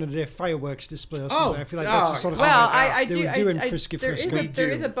big Canada Day fireworks display or Oh, something. I feel like that's the sort of Well, thing I they do. would do in I, Frisky there is Frisco. a there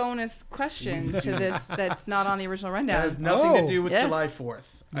is a bonus question to this that's not on the original That rundown. has nothing to do with Yes. July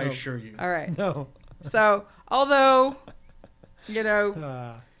 4th. I assure you. All right. No. So, although, you know,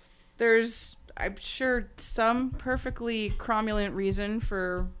 Ah. there's, I'm sure, some perfectly cromulent reason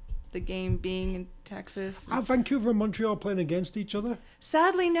for the game being in Texas. Are Vancouver and Montreal playing against each other?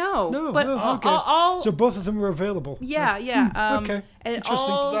 Sadly, no. No. But oh, okay. all So both of them were available. yeah. okay. And Interesting.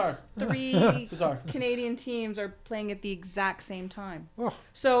 all Bizarre. three Bizarre. Canadian teams are playing at the exact same time. Oh,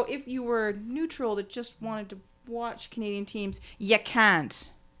 So if you were neutral that just wanted to watch Canadian teams, you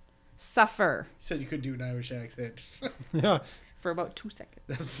can't. Suffer You said you could do an Irish accent. yeah. for about 2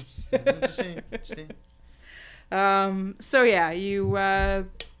 seconds. Just saying. Just saying. So yeah, you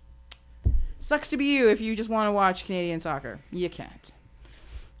sucks to be you if you just want to watch Canadian soccer. You can't.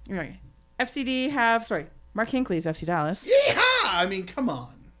 Right. Mark Hinkley's FC Dallas Yeehaw! I mean, come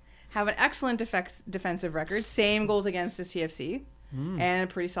on. have an excellent defensive record, same goals against as TFC, and a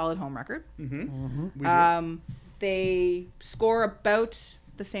pretty solid home record. We do. They score about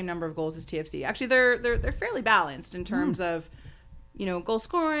the same number of goals as TFC. Actually, they're fairly balanced in terms of, you know, goal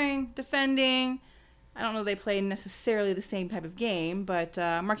scoring, defending. I don't know they play necessarily the same type of game, but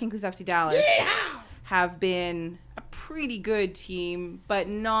Mark Hinkley's FC Dallas have been a pretty good team, but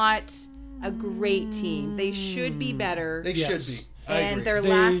not a great team. They should be better, They Yes. should be. I and agree. their They-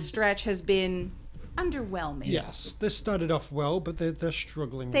 last stretch has been underwhelming. Yes. They started off well, but they're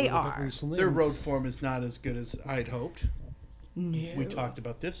struggling They a little are. bit recently. Their road form is not as good as I'd hoped. No, We talked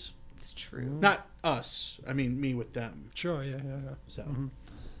about this. it's true. Not us. I mean, me with them. Sure, yeah. So,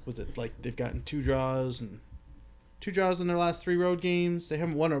 was it like they've gotten two draws in their last 3 road games? They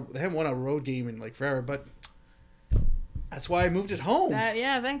haven't won a road game in like forever, but that's why I moved it home.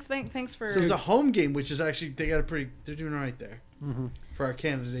 Thanks for. So it's a home game, which is actually they're doing all right there for our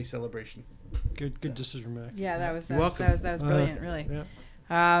Canada Day celebration. Good decision, Mac. Yeah, that was You're welcome. that was brilliant, really.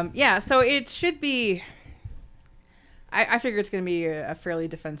 Yeah. So it should be. I figure it's going to be a fairly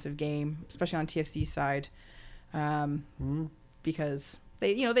defensive game, especially on TFC's side, because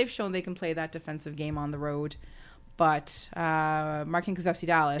they've shown they can play that defensive game on the road, but Mark Hinkley's FC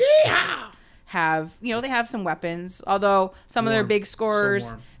Dallas have they have some weapons, although some of their Warm. big scorers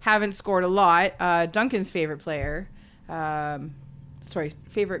So warm. haven't scored a lot. Duncan's favorite player,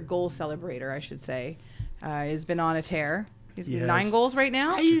 favorite goal celebrator, I should say, has been on a tear. He's Yes. 9 goals right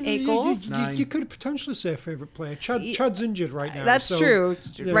now, 8 goals. You could potentially say a favourite player. Chad's injured right now. That's so, true.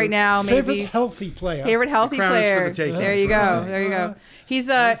 you know, Right now, maybe Favourite healthy player. favorite healthy crown is for player. the taking, There is you what I'm go. saying. There you go. He's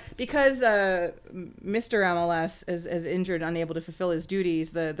because Mr. MLS is injured, unable to fulfill his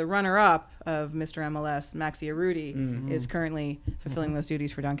duties. The runner-up of Mr. MLS, Maxi Arudi, is currently fulfilling those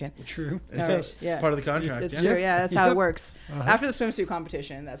duties for Duncan. True. It's, All right, it's yeah. part of the contract. It's yeah. true. Yeah, that's how Yep. it works. After the swimsuit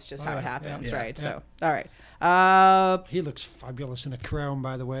competition, that's just how it yeah, happens, yeah, right? yeah. So, all right. He looks fabulous in a crown,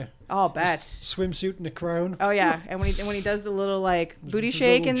 by the way. I'll bet. Swimsuit and a crown. Oh yeah, and when he does the little like booty The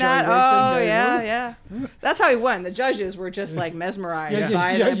shake little and that, gyrate oh thing, yeah. That's how he won. The judges were just like mesmerized Yeah,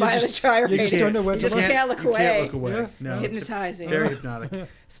 by yeah, the you by just- the gyrate. you just don't know where You to just look. can't look You away. can't look away. Yeah. No, It's hypnotizing, very hypnotic.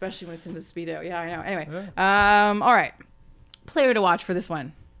 especially when it's in the speedo. Yeah, I know. Anyway, all right. Player to watch for this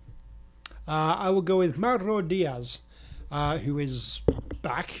one. I will go with Mauro Diaz, who is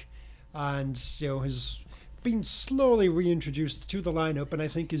back and has been slowly reintroduced to the lineup, and I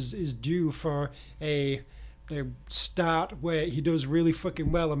think is due for a start where he does really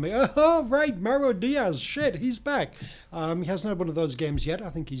fucking well. And oh right, Mauro Diaz, shit, he's back. He hasn't had one of those games yet. I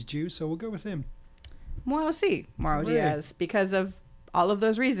think he's due, so we'll go with him. Well, we'll see Mauro Hooray. Diaz because of all of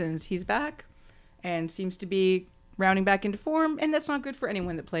those reasons. He's back and seems to be rounding back into form, and that's not good for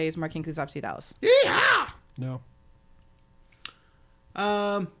anyone that plays Mark Hinkley's FC Dallas. No.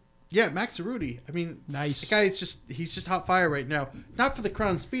 Yeah, Max Arudi. I mean, Nice. The guy is he's just hot fire right now. Not for the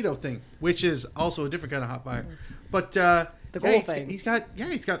Crown Speedo thing, which is also a different kind of hot fire, but The goal thing. He's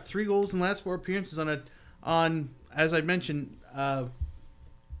got 3 goals in the last 4 appearances on as I mentioned,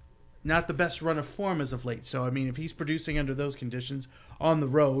 not the best run of form as of late. So, I mean, if he's producing under those conditions on the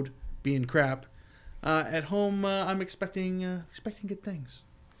road, being crap, at home, I'm expecting good things.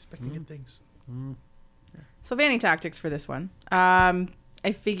 Good things. So Vanny tactics for this one.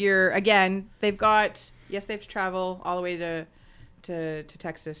 I figure, again, they have to travel all the way to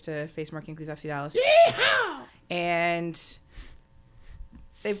Texas to face Mark Hinkley's FC Dallas. Yeehaw! And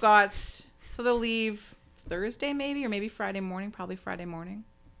they'll leave Thursday maybe, or maybe Friday morning, probably Friday morning.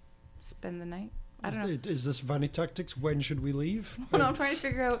 Spend the night. I don't know. Is this Vanny tactics? When should we leave? Well, no, I'm trying to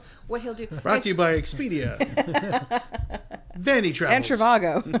figure out what he'll do. Brought to you by Expedia. Vanny Travels. And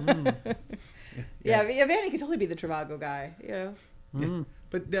Trivago. Yeah, Vanny could totally be the Trivago guy, you know. Yeah.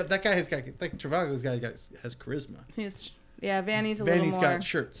 But that guy Trivago's guy has charisma. Vanny's a Vanny's little more. got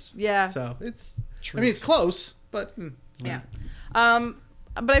shirts. Yeah. So it's close, but yeah.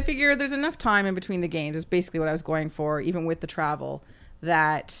 But I figure there's enough time in between the games. Is basically what I was going for, even with the travel,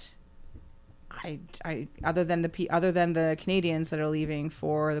 that I other than the Canadians that are leaving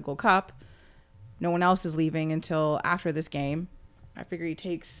for the Gold Cup, no one else is leaving until after this game. I figure he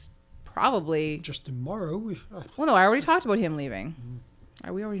takes probably just tomorrow. Well, no, I already talked about him leaving.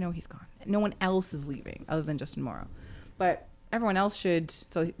 We already know he's gone. No one else is leaving other than Justin Morrow, but everyone else should.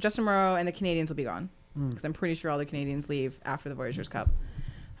 So Justin Morrow and the Canadians will be gone because I'm pretty sure all the Canadians leave after the Voyageurs Cup,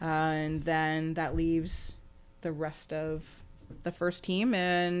 and then that leaves the rest of the first team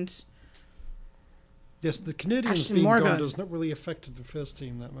and. Yes, the Canadians Ashton being Morgan gone does not really affect the first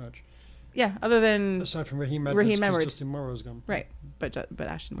team that much. Yeah, other than aside from Raheem Edwards, Edwards. Justin Morrow's gone. Right, but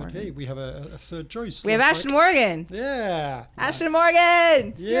Ashton Morgan. Hey, we have a third choice. We have Ashton Morgan. Yeah, Ashton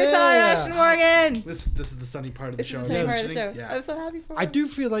Morgan. Steer time, Ashton Morgan. This is the sunny part of the show. This is the sunny part of the show. Yeah. I'm so happy for him. I do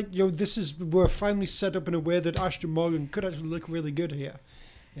feel like we're finally set up in a way that Ashton Morgan could actually look really good here.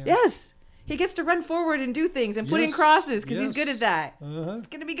 Yeah. Yes, he gets to run forward and do things and put in crosses because he's good at that. It's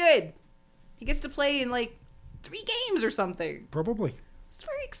gonna be good. He gets to play in like 3 games or something. Probably. It's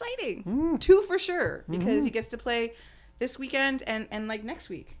very exciting. 2 for sure because he gets to play this weekend and like next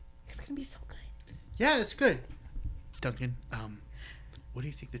week. It's gonna be so good. Yeah, it's good. Duncan, what do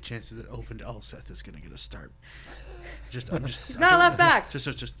you think the chances that opened Ulseth is gonna get a start? He's not left back.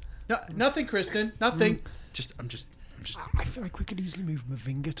 Nothing, Kristin. Nothing. I feel like we could easily move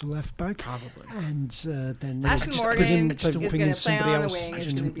Mavinga to left back. Probably. And then Ashton Morgan is bring going in to play somebody on the else. wing.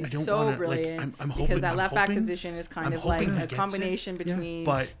 It's going to be so brilliant because that left back position is kind of like a combination between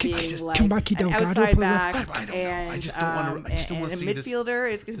being like an outside back and a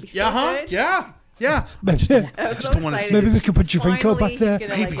midfielder. It's going to be so good. Yeah. I'm so excited. Maybe we could put Javinko back there.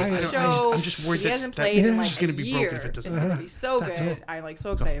 Maybe. I'm just worried he hasn't that played in like he's going to be year. broken if it doesn't. It's going to be so good. I'm like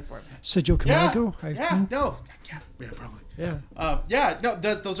so excited for him. Sergio Camargo.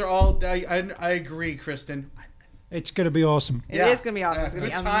 Those are all. I agree, Kristin. It's going to be awesome. It is going to be awesome. It's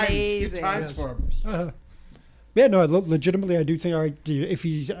going to be amazing. Good times for him. Yeah, no, legitimately, I do think if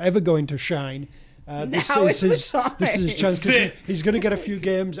he's ever going to shine, this is his chance. 'Cause he's going to get a few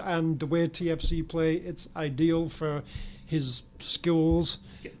games, and the way TFC play, it's ideal for his skills,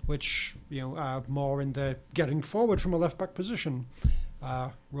 which are more in the getting forward from a left back position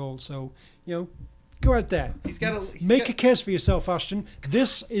role. So go out there. Make a case for yourself, Ashton.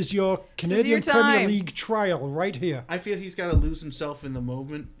 This is your Canadian Premier League trial right here. I feel he's got to lose himself in the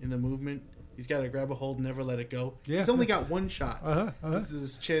movement. He's got to grab a hold, never let it go. Yeah. He's only got one shot. This is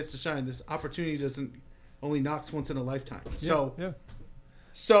his chance to shine. This opportunity only knocks once in a lifetime. So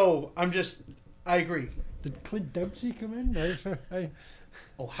I agree. Did Clint Dempsey come in? He's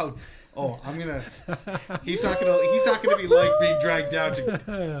not gonna be like being dragged down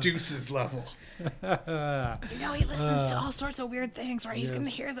to Deuce's level. He listens to all sorts of weird things, right? He's going to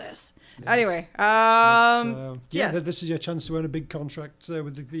hear this. Anyway, yes. This is your chance to earn a big contract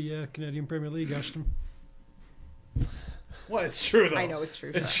with the Canadian Premier League, Ashton. Well, it's true, though. I know it's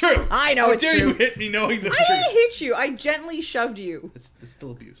true. It's true. I know it's true. How dare you hit me knowing the truth? I didn't hit you. I gently shoved you. It's still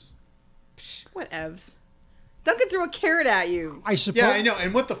abuse. Whatevs. Duncan threw a carrot at you. I suppose. Yeah, I know.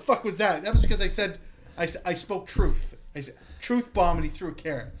 And what the fuck was that? That was because I said I spoke truth. I said truth bomb, and he threw a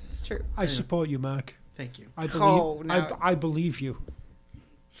carrot. It's true. I support you, Mark. Thank you. I believe you.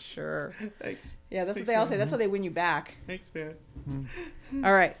 Sure. Thanks. Yeah, that's what they all say. That's how they win you back. Thanks, man.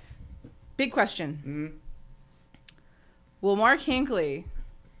 All right. Big question. Will Mark Hinkley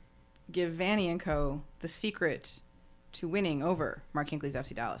give Vanny & Co. the secret to winning over Mark Hinkley's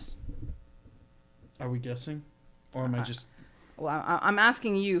FC Dallas? Are we guessing? Or am I just... Well, I'm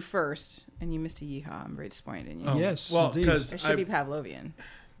asking you first, and you missed a yeehaw. I'm very disappointed in you. Oh, yes, well, because it should be Pavlovian.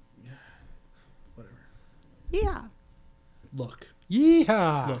 Whatever. Yeah.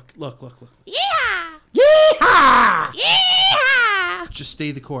 Yeehaw. Look. Yeah. Yeehaw. Yeah. Just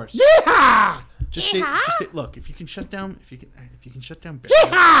stay the course. Yeehaw! Just stay. Look, if you can shut down, if you can shut down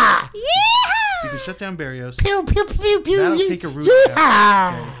Barrios, Yeehaw! you can shut down Barrios. Pew pew pew pew. That'll take a Rudy Yeehaw!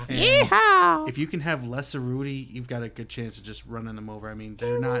 out. Okay? Yeehaw! If you can have less of Rudy, you've got a good chance of just running them over. I mean,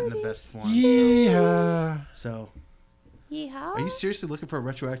 they're not in the best form. Yeehaw! So, Yeehaw. are you seriously looking for a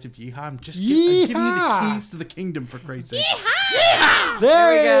retroactive yeehaw? I'm giving you the Yeehaw! keys to the kingdom, for Christ's sake.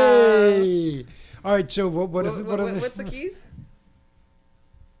 There we go. All right, so what are the... What's the keys?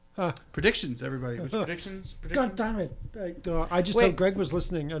 Predictions, everybody. Which predictions? God damn it. I just Wait. thought Greg was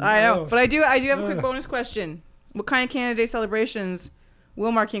listening. And, I know, but I do have a quick bonus question. What kind of Canada Day celebrations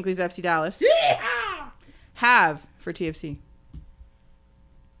will Mark Hinkley's FC Dallas have for TFC?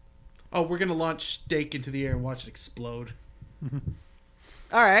 Oh, we're going to launch steak into the air and watch it explode.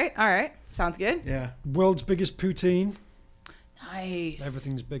 All right. Sounds good. Yeah. World's biggest poutine. Nice.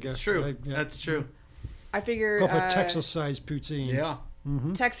 Everything's bigger. It's true. Right? Yeah. That's true. I figure Proper Texas-sized poutine. Yeah.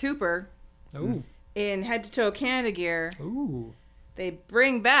 Tex Hooper Ooh. in head-to-toe Canada gear. Ooh. They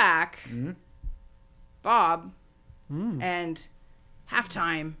bring back Bob Mm. and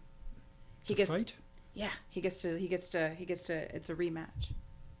halftime. He gets Fight? Yeah, he gets to it's a rematch.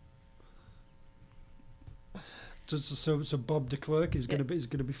 So Bob de Klerk is going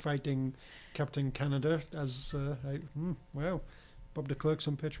to be fighting Captain Canada as wow, Bob de Klerk's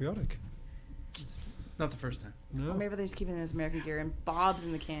unpatriotic. Not the first time. No. Or maybe they're just keeping it in his American gear and Bob's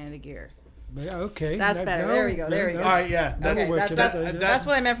in the Canada gear. Yeah, okay. That's better. There we go. All right, yeah. That'll work Okay, it out, yeah. that's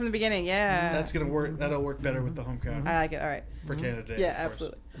what I meant from the beginning. Yeah. That's going to work. That'll work better with the home crowd I like it. All right. for Canada Day. Yeah, of course.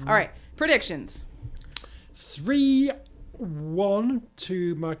 absolutely. All right. Predictions. 3-1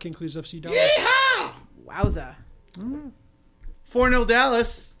 to Mark Hinkley's FC Dallas. Yeehaw! Wowza. 4-0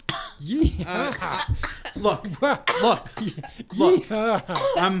 Dallas. Yeah. Look. Yeah.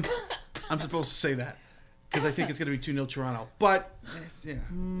 I'm supposed to say that because I think it's going to be 2-0 Toronto. But yeah,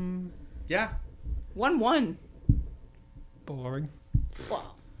 yeah, 1-1. Boring.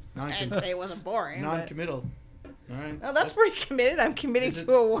 Well, I non-committal. didn't say it wasn't boring. but- Non-committal. All right. No, that's pretty committed. I'm committing Is it-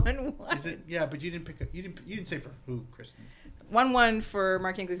 to a 1-1. Is it? Yeah, but you didn't say for who, Kristin. 1-1 for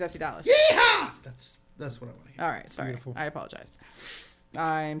Mark Hinkley's FC Dallas. Yeehaw! That's what I want to hear. All right. Sorry. Beautiful. I apologize.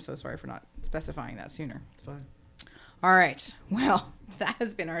 I'm so sorry for not specifying that sooner. It's fine. All right. Well, that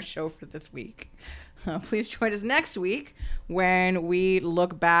has been our show for this week. Please join us next week when we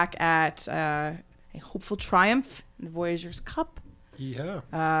look back at a hopeful triumph in the Voyageurs Cup.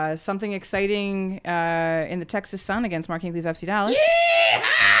 Yeah. Something exciting in the Texas Sun against Mark Hinkley's FC Dallas.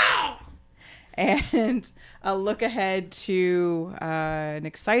 And a look ahead to an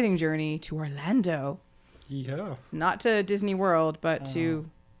exciting journey to Orlando. Yeah. Not to Disney World, but to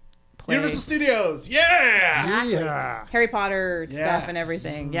play Universal Studios. Yeah. Exactly. Yeah. Harry Potter stuff Yes. and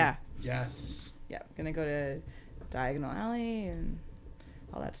everything. Yeah. Yes. Yeah. Gonna go to Diagonal Alley and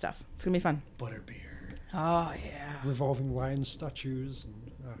all that stuff. It's gonna be fun. Butterbeer. Oh, yeah. Revolving lion statues.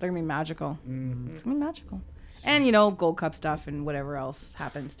 And, They're gonna be magical. Mm-hmm. It's gonna be magical. And, Gold Cup stuff and whatever else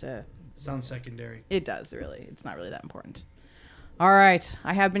happens to... Sounds secondary. It does, really. It's not really that important. All right.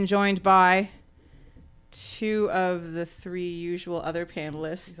 I have been joined by 2 of the 3 usual other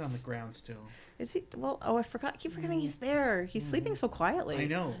panelists. He's on the ground still. Is he? Well, I forgot. I keep forgetting he's there. He's sleeping so quietly. I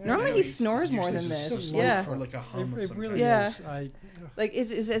know. Normally I know. he He's snores more usually than just this. asleep Yeah. Or like a hum of it some really kind. Yeah. is. Like,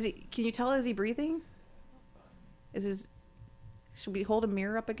 is he? Can you tell? Is he breathing? Is his? Should we hold a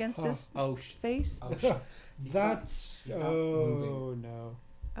mirror up against his Oh, face? That's. he's not Oh, no.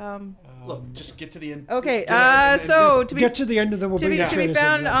 look, just get to the end. Okay. Get out and So to be Get to the end of them. We'll to bring be- the to be trainers in,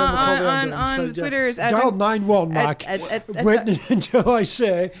 found yeah. Then we'll call the on ambulance. the Twitters at Dial Dun- 911, Mark. at- Wait until I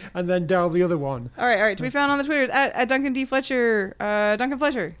say, and then dial the other one. all right. To be found on the Twitters at Duncan D Fletcher, Duncan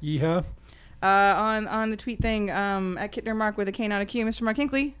Fletcher. Yeah. On the tweet thing at Kittner Mark with a K not a Q. Mr. Mark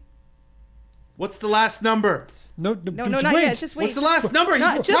Hinkley. What's the last number? No, not wait. yet. Just wait. What's the last number?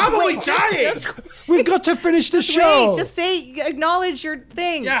 No, He's just probably wait. dying. Just We've got to finish the wait. show. Just say, acknowledge your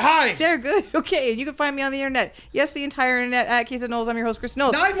thing. Yeah, hi. They're good. Okay, and you can find me on the internet. Yes, the entire internet at Case of Knowles. I'm your host, Kristin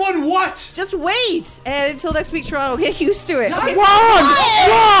Knowles. 9-1 what? Just wait, and until next week, Toronto, get used to it. Okay? One!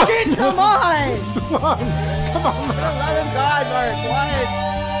 Come on! Come on! Come on! For the love of God, Mark.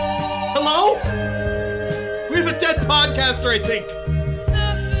 Hello? We have a dead podcaster, I think.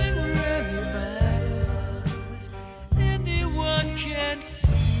 Nothing really matters. Anyone can see.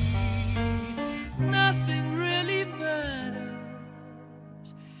 Nothing really matters.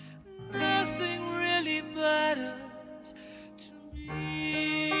 Nothing really matters to me.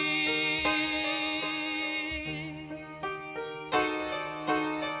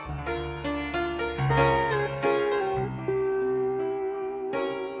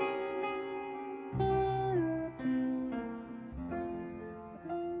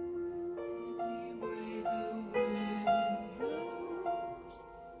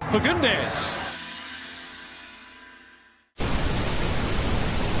 Fagundes.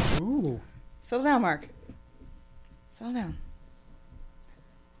 Ooh. Settle down, Mark. Settle down.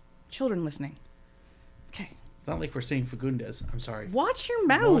 Children listening. Okay. It's not like we're saying Fagundes. I'm sorry. Watch your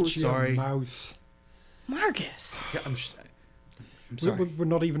mouth. Watch your Sorry. mouth. Marcus. Yeah, I'm sorry. We're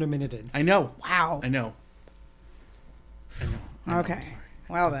not even a minute in. I know. Wow. I know. I know. I'm Okay. sorry.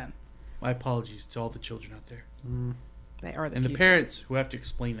 Well then. My apologies to all the children out there. They are the And the future. parents who have to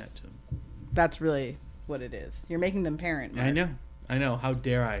explain that to them. That's really what it is. You're making them parent. Mark. I know. I know. How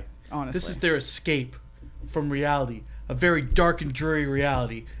dare I? Honestly. This is their escape from reality. A very dark and dreary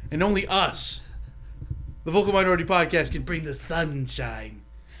reality. And only us, the Vocal Minority Podcast, can bring the sunshine.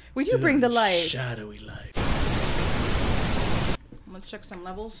 We do bring the light. Shadowy light. Let's check some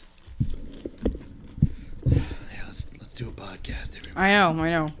levels. Yeah, let's do a podcast, everybody. I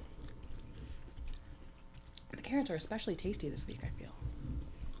know. The carrots are especially tasty this week, I feel.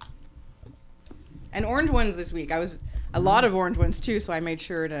 And orange ones this week. A lot of orange ones too, so I made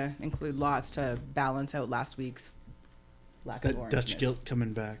sure to include lots to balance out last week's lack of That orangeness. Dutch guilt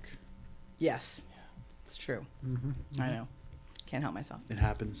coming back. Yes, it's true. I know. Can't help myself. It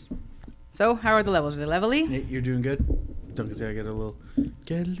happens. So, how are the levels? Are they levelly? Nate, you're doing good? Duncan said I get a little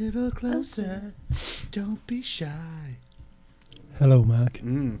closer. Don't be shy. Hello, Mark.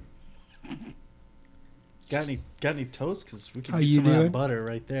 Got any toast? Because we can How use you some of doing? that butter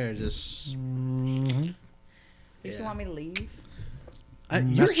right there. Just You just want me to leave?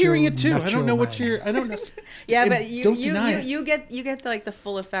 you're hearing it too. I Nacho don't know what man. you're. I don't know. Yeah, And but you don't deny it. you get like the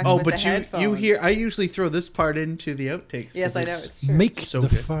full effect Oh, with the but headphones. you hear. I usually throw this part into the outtakes. Yes, 'cause I know. it's- It's true. Make So the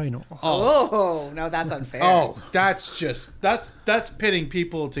good. final. Oh, no, that's unfair. Oh, that's pitting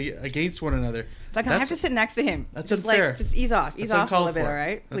people against one another. Like, I have to sit next to him. That's just unfair. just ease off. Ease That's off a little uncalled bit, for. all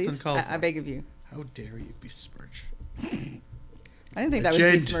right? That's Please. uncalled I for. beg of you. How dare you besmirch? I didn't think that was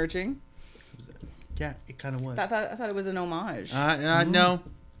Agenda. besmirching. Yeah, it kind of was. I thought it was an homage. No,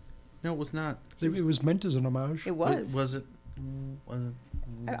 it was not. It was meant as an homage. It was. Was it? Was it?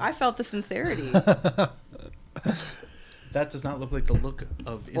 I felt the sincerity. That does not look like the look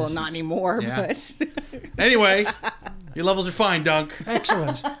of. Well, not innocence. anymore, Yeah. but Anyway, your levels are fine, Dunk.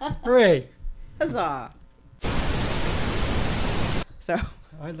 Excellent. Hooray. huzzah. So,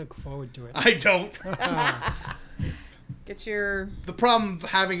 I look forward to it. I don't. get your The problem of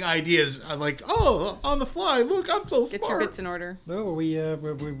having ideas, I'm like, oh, on the fly. Look, I'm so smart. get your bits in order. No, we're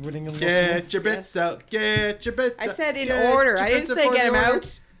winning and losing. Get your bits Yes. out. Get your bits I out. said in Get order. your I didn't bits say for get the them order.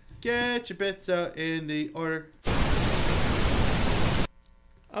 out. Get your bits out in the order.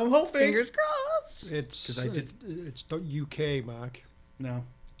 I'm hoping. Fingers crossed. It's 'Cause I did- it's .uk, Mark. No.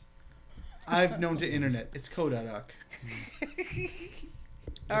 I've known to internet. It's Kodadoc.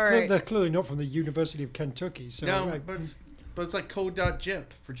 All right. They're clearly not from the University of Kentucky. So No, but it's like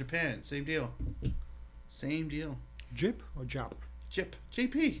code.jip for Japan. Same deal. Same deal. Jip or Jap? Jip.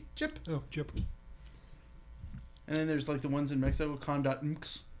 JP. Jip. Oh, Jip. And then there's like the ones in Mexico,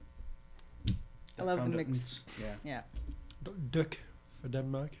 con.nx. I love the mix. Yeah. Yeah. Dick for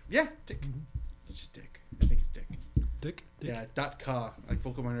Denmark. Yeah, Dick. It's just Dick. I think it's Dick. Dick. Yeah, .ca. Like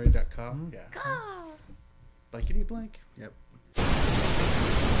vocalminority.ca. Yeah. Blankety blank. Yep.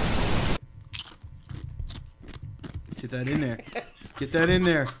 Get that in there. Get that in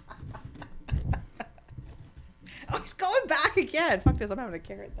there. Oh, he's going back again. Fuck this. I'm having a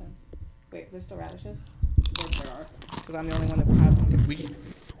carrot then. Wait, there's still radishes? Yes, there are. Because I'm the only one that has them.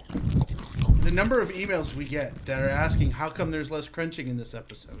 The number of emails we get that are asking how come there's less crunching in this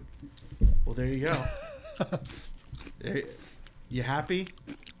episode. Well, there you go. You happy?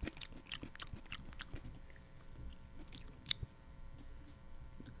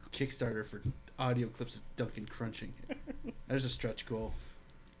 Kickstarter for audio clips of Duncan crunching. There's a stretch goal.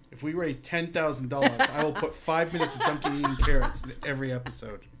 If we raise $10,000, I will put 5 minutes of Duncan eating carrots in every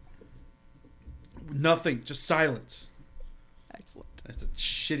episode. Nothing, just silence. Excellent. That's a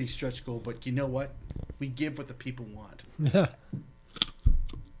shitty stretch goal, but you know what? We give what the people want.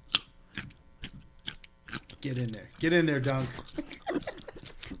 Get in there. Get in there, Dunk.